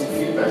really positive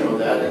feedback on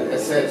that. And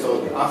as said,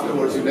 so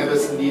afterwards you never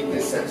need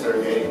this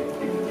sensor again.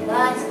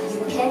 But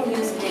you can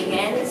use it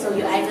again, so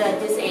you either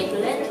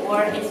disable it,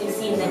 or as you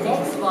see in the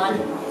next one,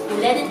 you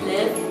let it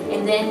live,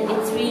 and then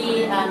it's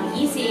really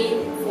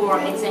easy, for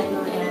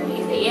example,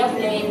 in the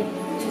airplane,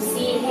 to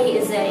see, hey,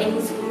 is there any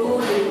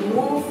screw, did it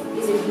move,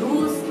 is it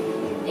loose,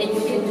 and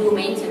you can do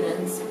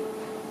maintenance.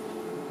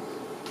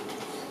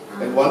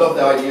 And one of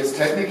the ideas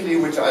technically,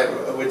 which I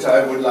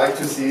would like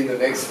to see in the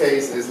next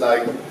phase, is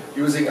like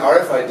using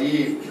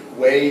RFID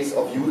ways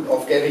of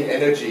getting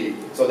energy.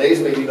 So there is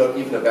maybe not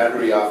even a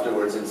battery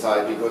afterwards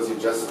inside, because you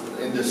just,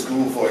 in the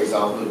screw for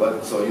example,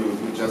 but so you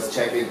just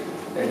check it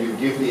and you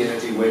give the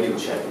energy when you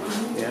check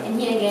it. Yeah. And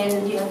here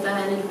again you have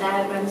little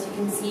diagrams, you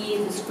can see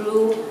the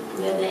screw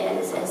where the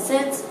LSS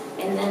sits,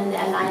 and then the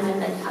alignment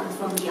that comes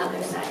from the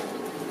other side.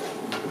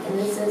 And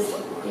this is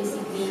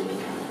basically...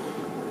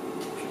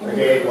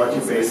 Again, what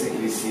you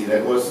basically see,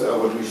 that was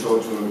what we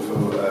showed to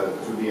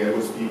the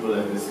Airbus people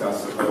and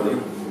discussed the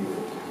coding.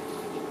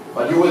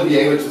 But you will be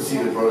able to see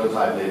the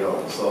prototype later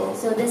on. So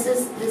this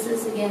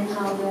is again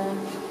how the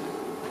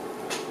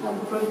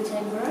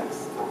prototype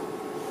works.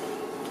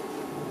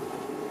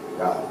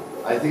 Yeah,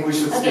 I think we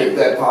should skip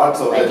that part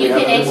so that we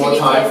have a bit more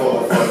time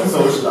for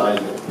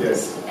socializing.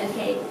 Yes.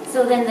 Okay.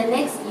 So then the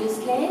next use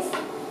case,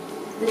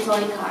 the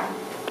toy car.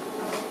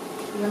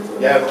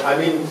 Yeah, I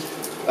mean,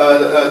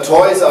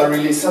 toys are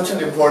really such an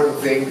important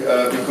thing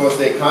because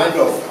they kind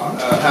of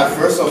have,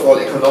 first of all,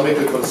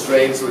 economical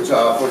constraints which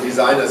are for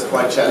designers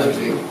quite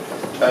challenging.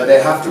 They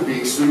have to be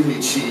extremely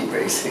cheap,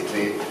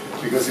 basically,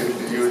 because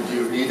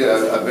you need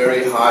a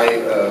very high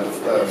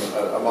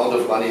amount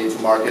of money to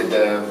market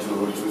them,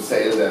 to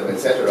sell them,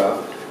 etc.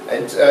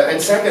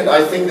 And second,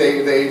 I think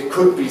they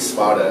could be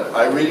smarter.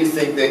 I really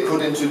think they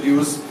could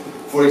introduce,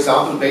 for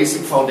example,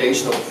 basic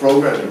foundation of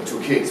programming to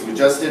kids. We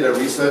just did a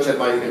research at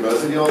my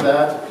university on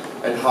that.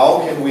 And how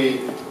can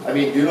we, I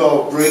mean, you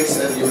know bricks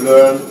and you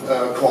learn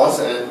cause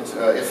and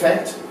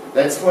effect.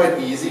 That's quite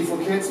easy for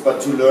kids,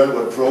 but to learn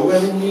what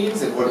programming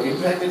means and what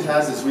impact it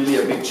has is really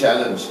a big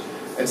challenge.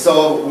 And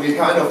so we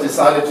kind of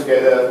decided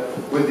together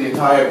with the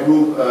entire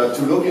group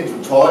to look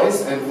into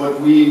toys, and what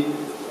we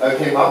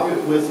came up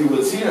with you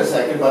will see in a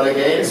second, but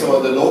again, so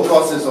the low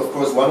cost is of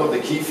course one of the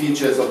key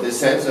features of this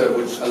sensor,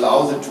 which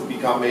allows it to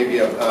become maybe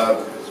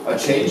a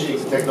changing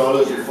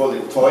technology for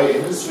the toy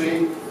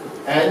industry.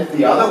 And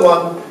the other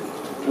one,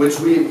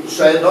 which we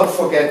shall not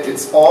forget,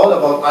 it's all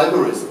about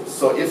algorithms.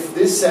 So if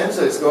this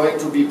sensor is going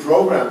to be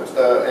programmed,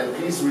 and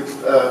please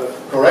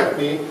correct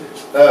me,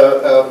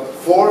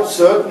 for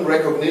certain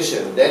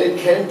recognition, then it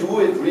can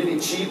do it really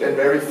cheap and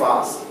very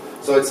fast.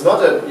 So it's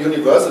not a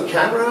universal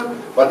camera,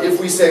 but if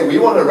we say we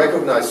want to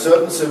recognize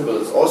certain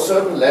symbols or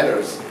certain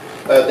letters,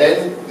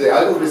 then the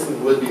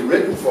algorithm will be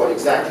written for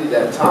exactly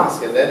that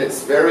task, and then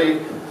it's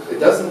it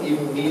doesn't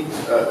even need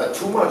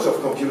too much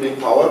of computing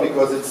power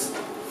because it's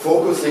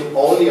focusing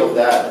only on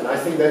that. And I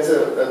think that's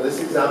this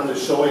example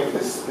is showing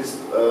this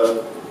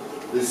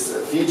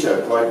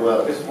feature quite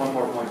well. Just one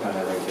more point on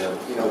that,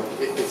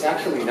 it's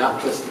actually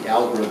not just the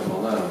algorithm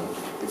alone.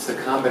 It's the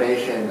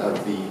combination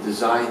of the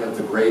design of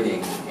the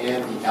grading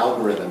and the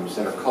algorithms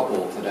that are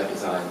coupled to that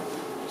design.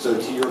 So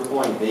to your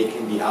point, they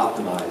can be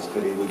optimized,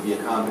 but it would be a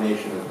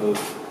combination of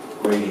both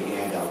grading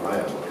and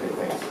algorithm. Okay,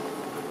 thanks.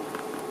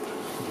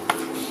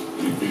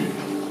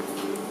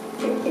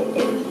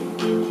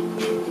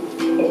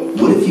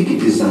 What if you could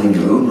design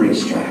your own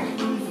racetrack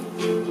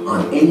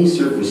on any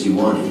surface you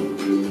wanted?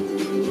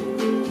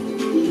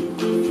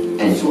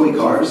 And toy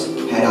cars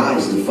had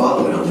eyes to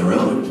follow it on their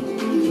own.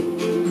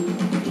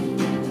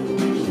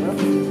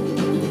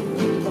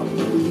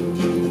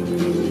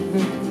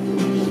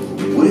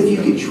 What if you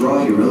could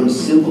draw your own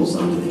symbols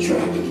onto the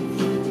track?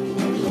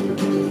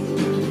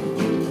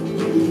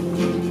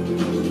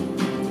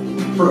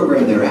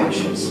 Program their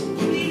actions.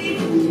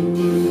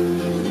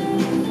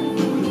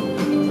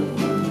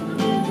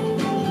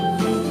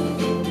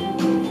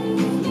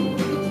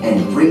 And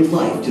bring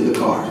life to the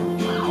car.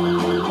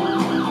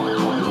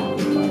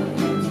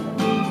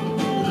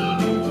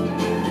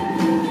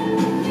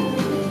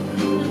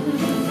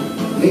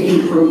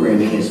 Making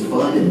programming as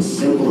fun and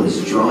simple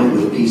as drawing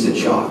with a piece of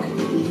chalk.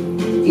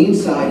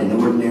 Inside an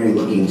ordinary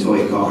looking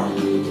toy car,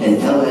 an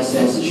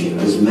LSS chip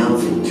is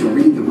mounted to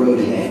read the road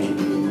ahead.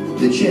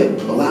 The chip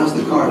allows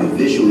the car to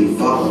visually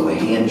follow a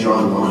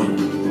hand-drawn line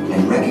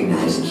and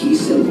recognize key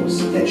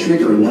symbols that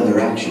trigger another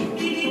action.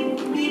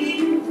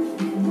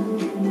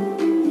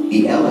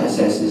 The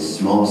LSS's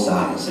small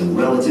size and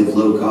relative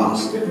low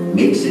cost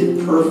makes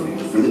it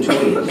perfect for the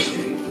toy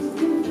industry.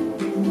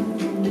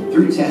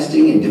 Through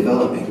testing and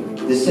developing,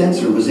 the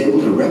sensor was able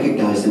to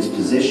recognize its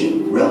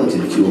position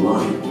relative to a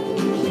line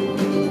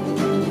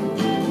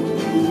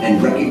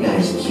and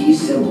recognize key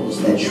symbols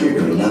that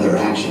trigger another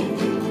action.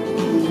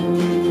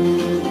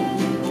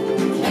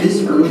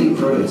 This early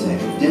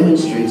prototype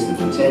demonstrates the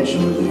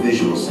potential of the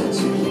visual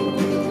sensor.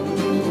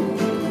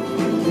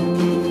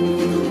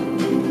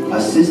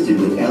 Assisted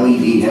with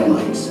LED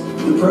headlights,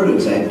 the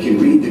prototype can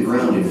read the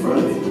ground in front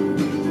of it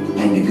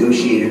and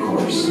negotiate a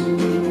course.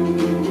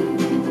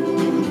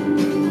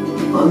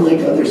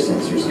 Unlike other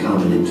sensors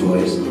common in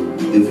toys,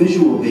 the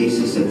visual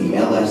basis of the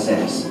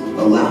LSS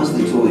allows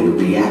the toy to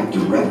react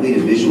directly to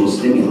visual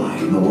stimuli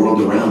in the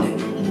world around it.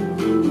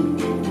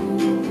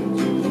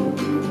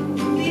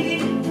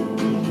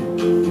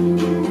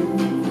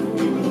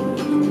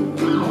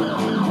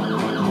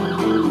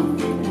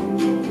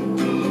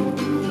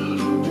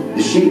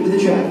 The shape of the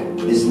track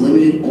is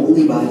limited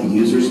only by the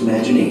user's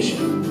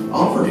imagination,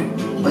 offering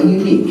a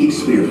unique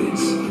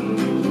experience.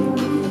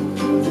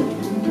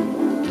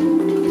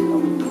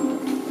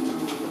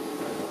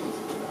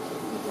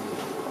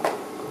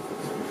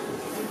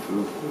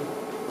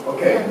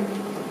 Okay,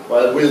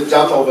 well, we'll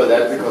jump over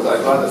that because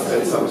I'd rather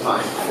spend some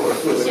time for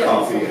the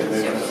coffee, and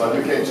then, but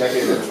you can check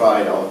it and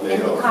try it out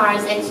later. And the car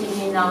is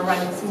actually now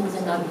running smooth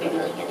and not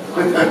wiggling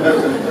anymore.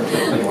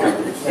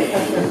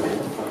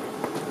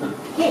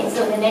 Okay,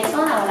 so the next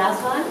one, our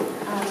last one,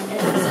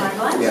 is the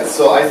smart one. Yeah,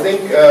 so I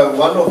think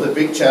one of the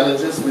big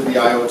challenges with the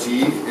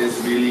IoT is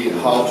really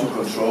how to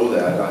control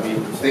that. I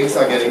mean, things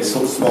are getting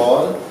so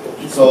small,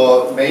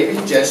 so maybe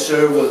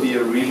gesture will be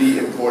a really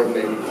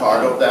important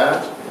part of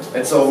that.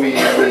 And so we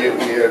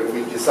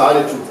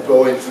decided to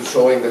go into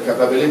showing the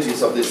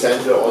capabilities of the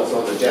sensor also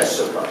on the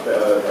gesture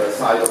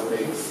side of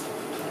things.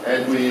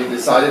 And we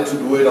decided to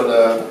do it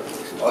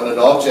on an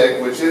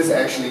object which is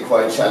actually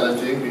quite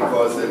challenging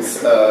because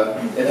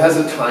it has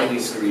a tiny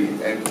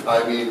screen. And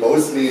I mean,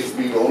 mostly it's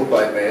being owned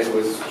by men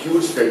with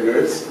huge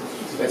fingers.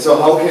 And so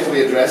how can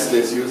we address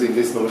this using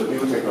this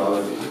new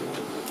technology?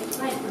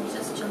 Right, we'll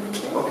just jump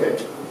into it. Okay.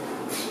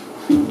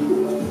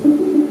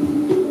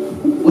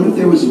 What if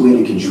there was a way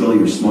to control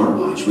your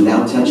smartwatch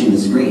without touching the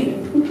screen?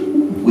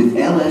 With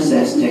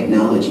LSS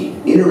technology,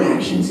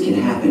 interactions can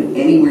happen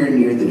anywhere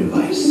near the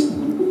device.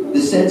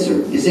 The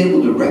sensor is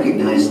able to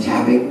recognize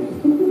tapping,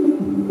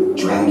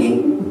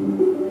 dragging,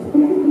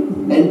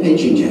 and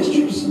pinching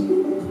gestures.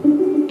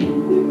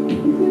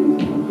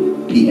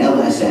 The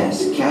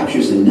LSS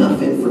captures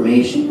enough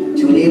information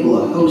to enable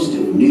a host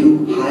of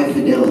new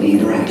high-fidelity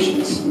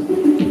interactions.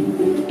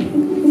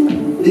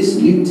 This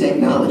new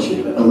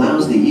technology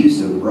allows the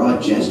use of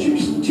broad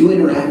gestures to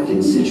interact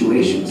in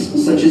situations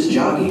such as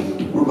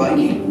jogging or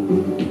biking.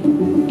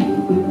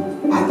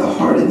 At the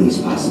heart of these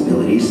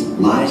possibilities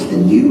lies the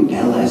new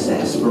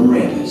LSS from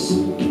Rambus,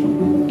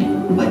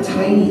 a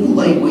tiny,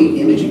 lightweight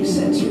imaging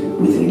sensor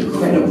with an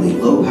incredibly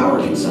low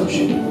power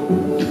consumption.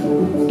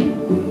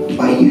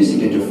 By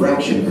using a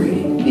diffraction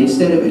grating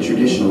instead of a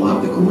traditional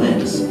optical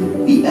lens,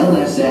 the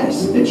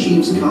LSS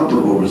achieves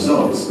comparable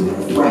results at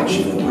a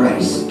fraction of the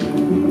price.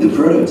 The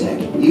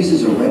prototype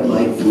uses a red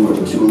light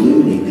fluid to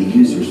illuminate the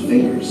user's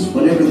fingers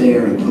whenever they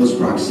are in close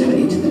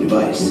proximity to the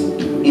device.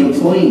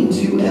 Employing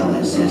two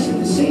LSS at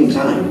the same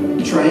time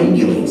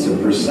triangulates a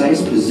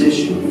precise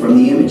position from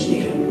the image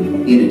data.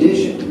 In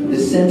addition, the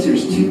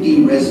sensor's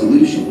 2D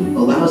resolution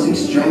allows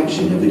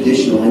extraction of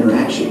additional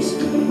interactions,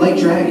 like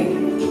dragging,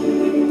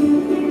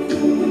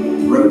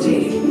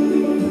 rotating,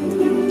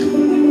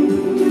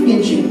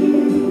 pinching,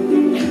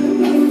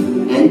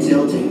 and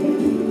tilting.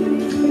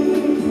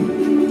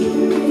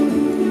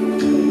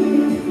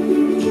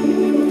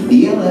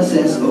 The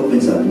LSS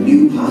opens up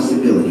new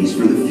possibilities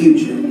for the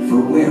future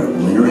for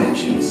wearable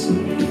interactions.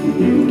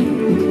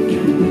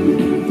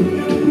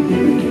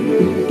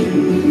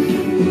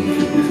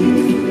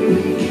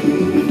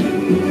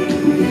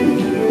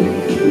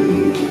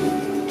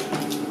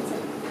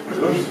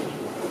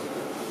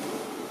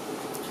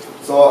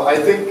 So I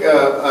think,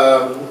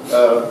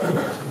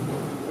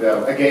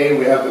 yeah, again,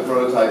 we have the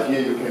prototype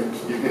here. You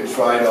can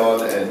try it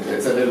on, and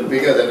it's a little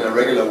bigger than a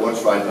regular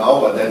watch right now,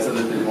 but that's a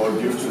little bit more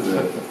due to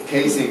the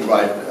casing,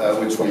 right,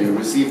 which we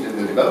received in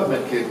the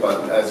development kit.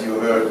 But as you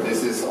heard,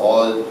 this is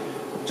all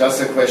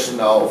just a question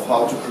now of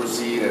how to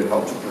proceed and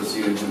how to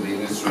proceed into the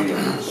industry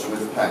and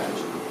with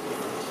packaging.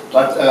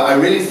 But I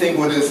really think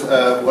what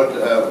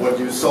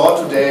you saw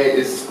today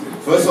is,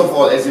 first of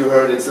all, as you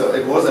heard,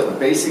 it was a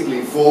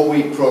basically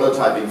 4-week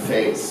prototyping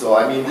phase. So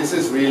I mean, this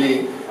is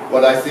really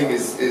what I think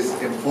is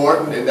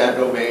important in that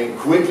domain.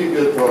 Quickly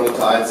build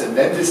prototypes and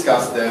then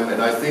discuss them.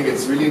 And I think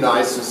it's really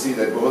nice to see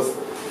that both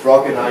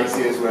Brock and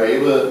IXDS were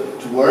able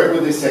to work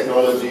with this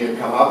technology and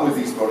come up with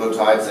these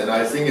prototypes. And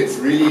I think it's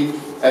really,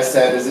 as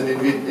said, is an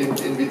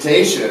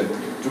invitation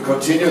to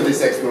continue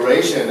this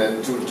exploration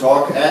and to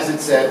talk, as it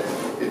said,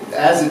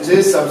 as it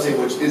is something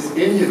which is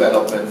in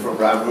development from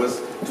Rambus,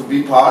 to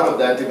be part of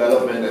that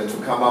development and to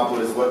come up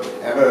with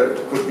whatever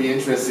could be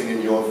interesting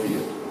in your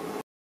field.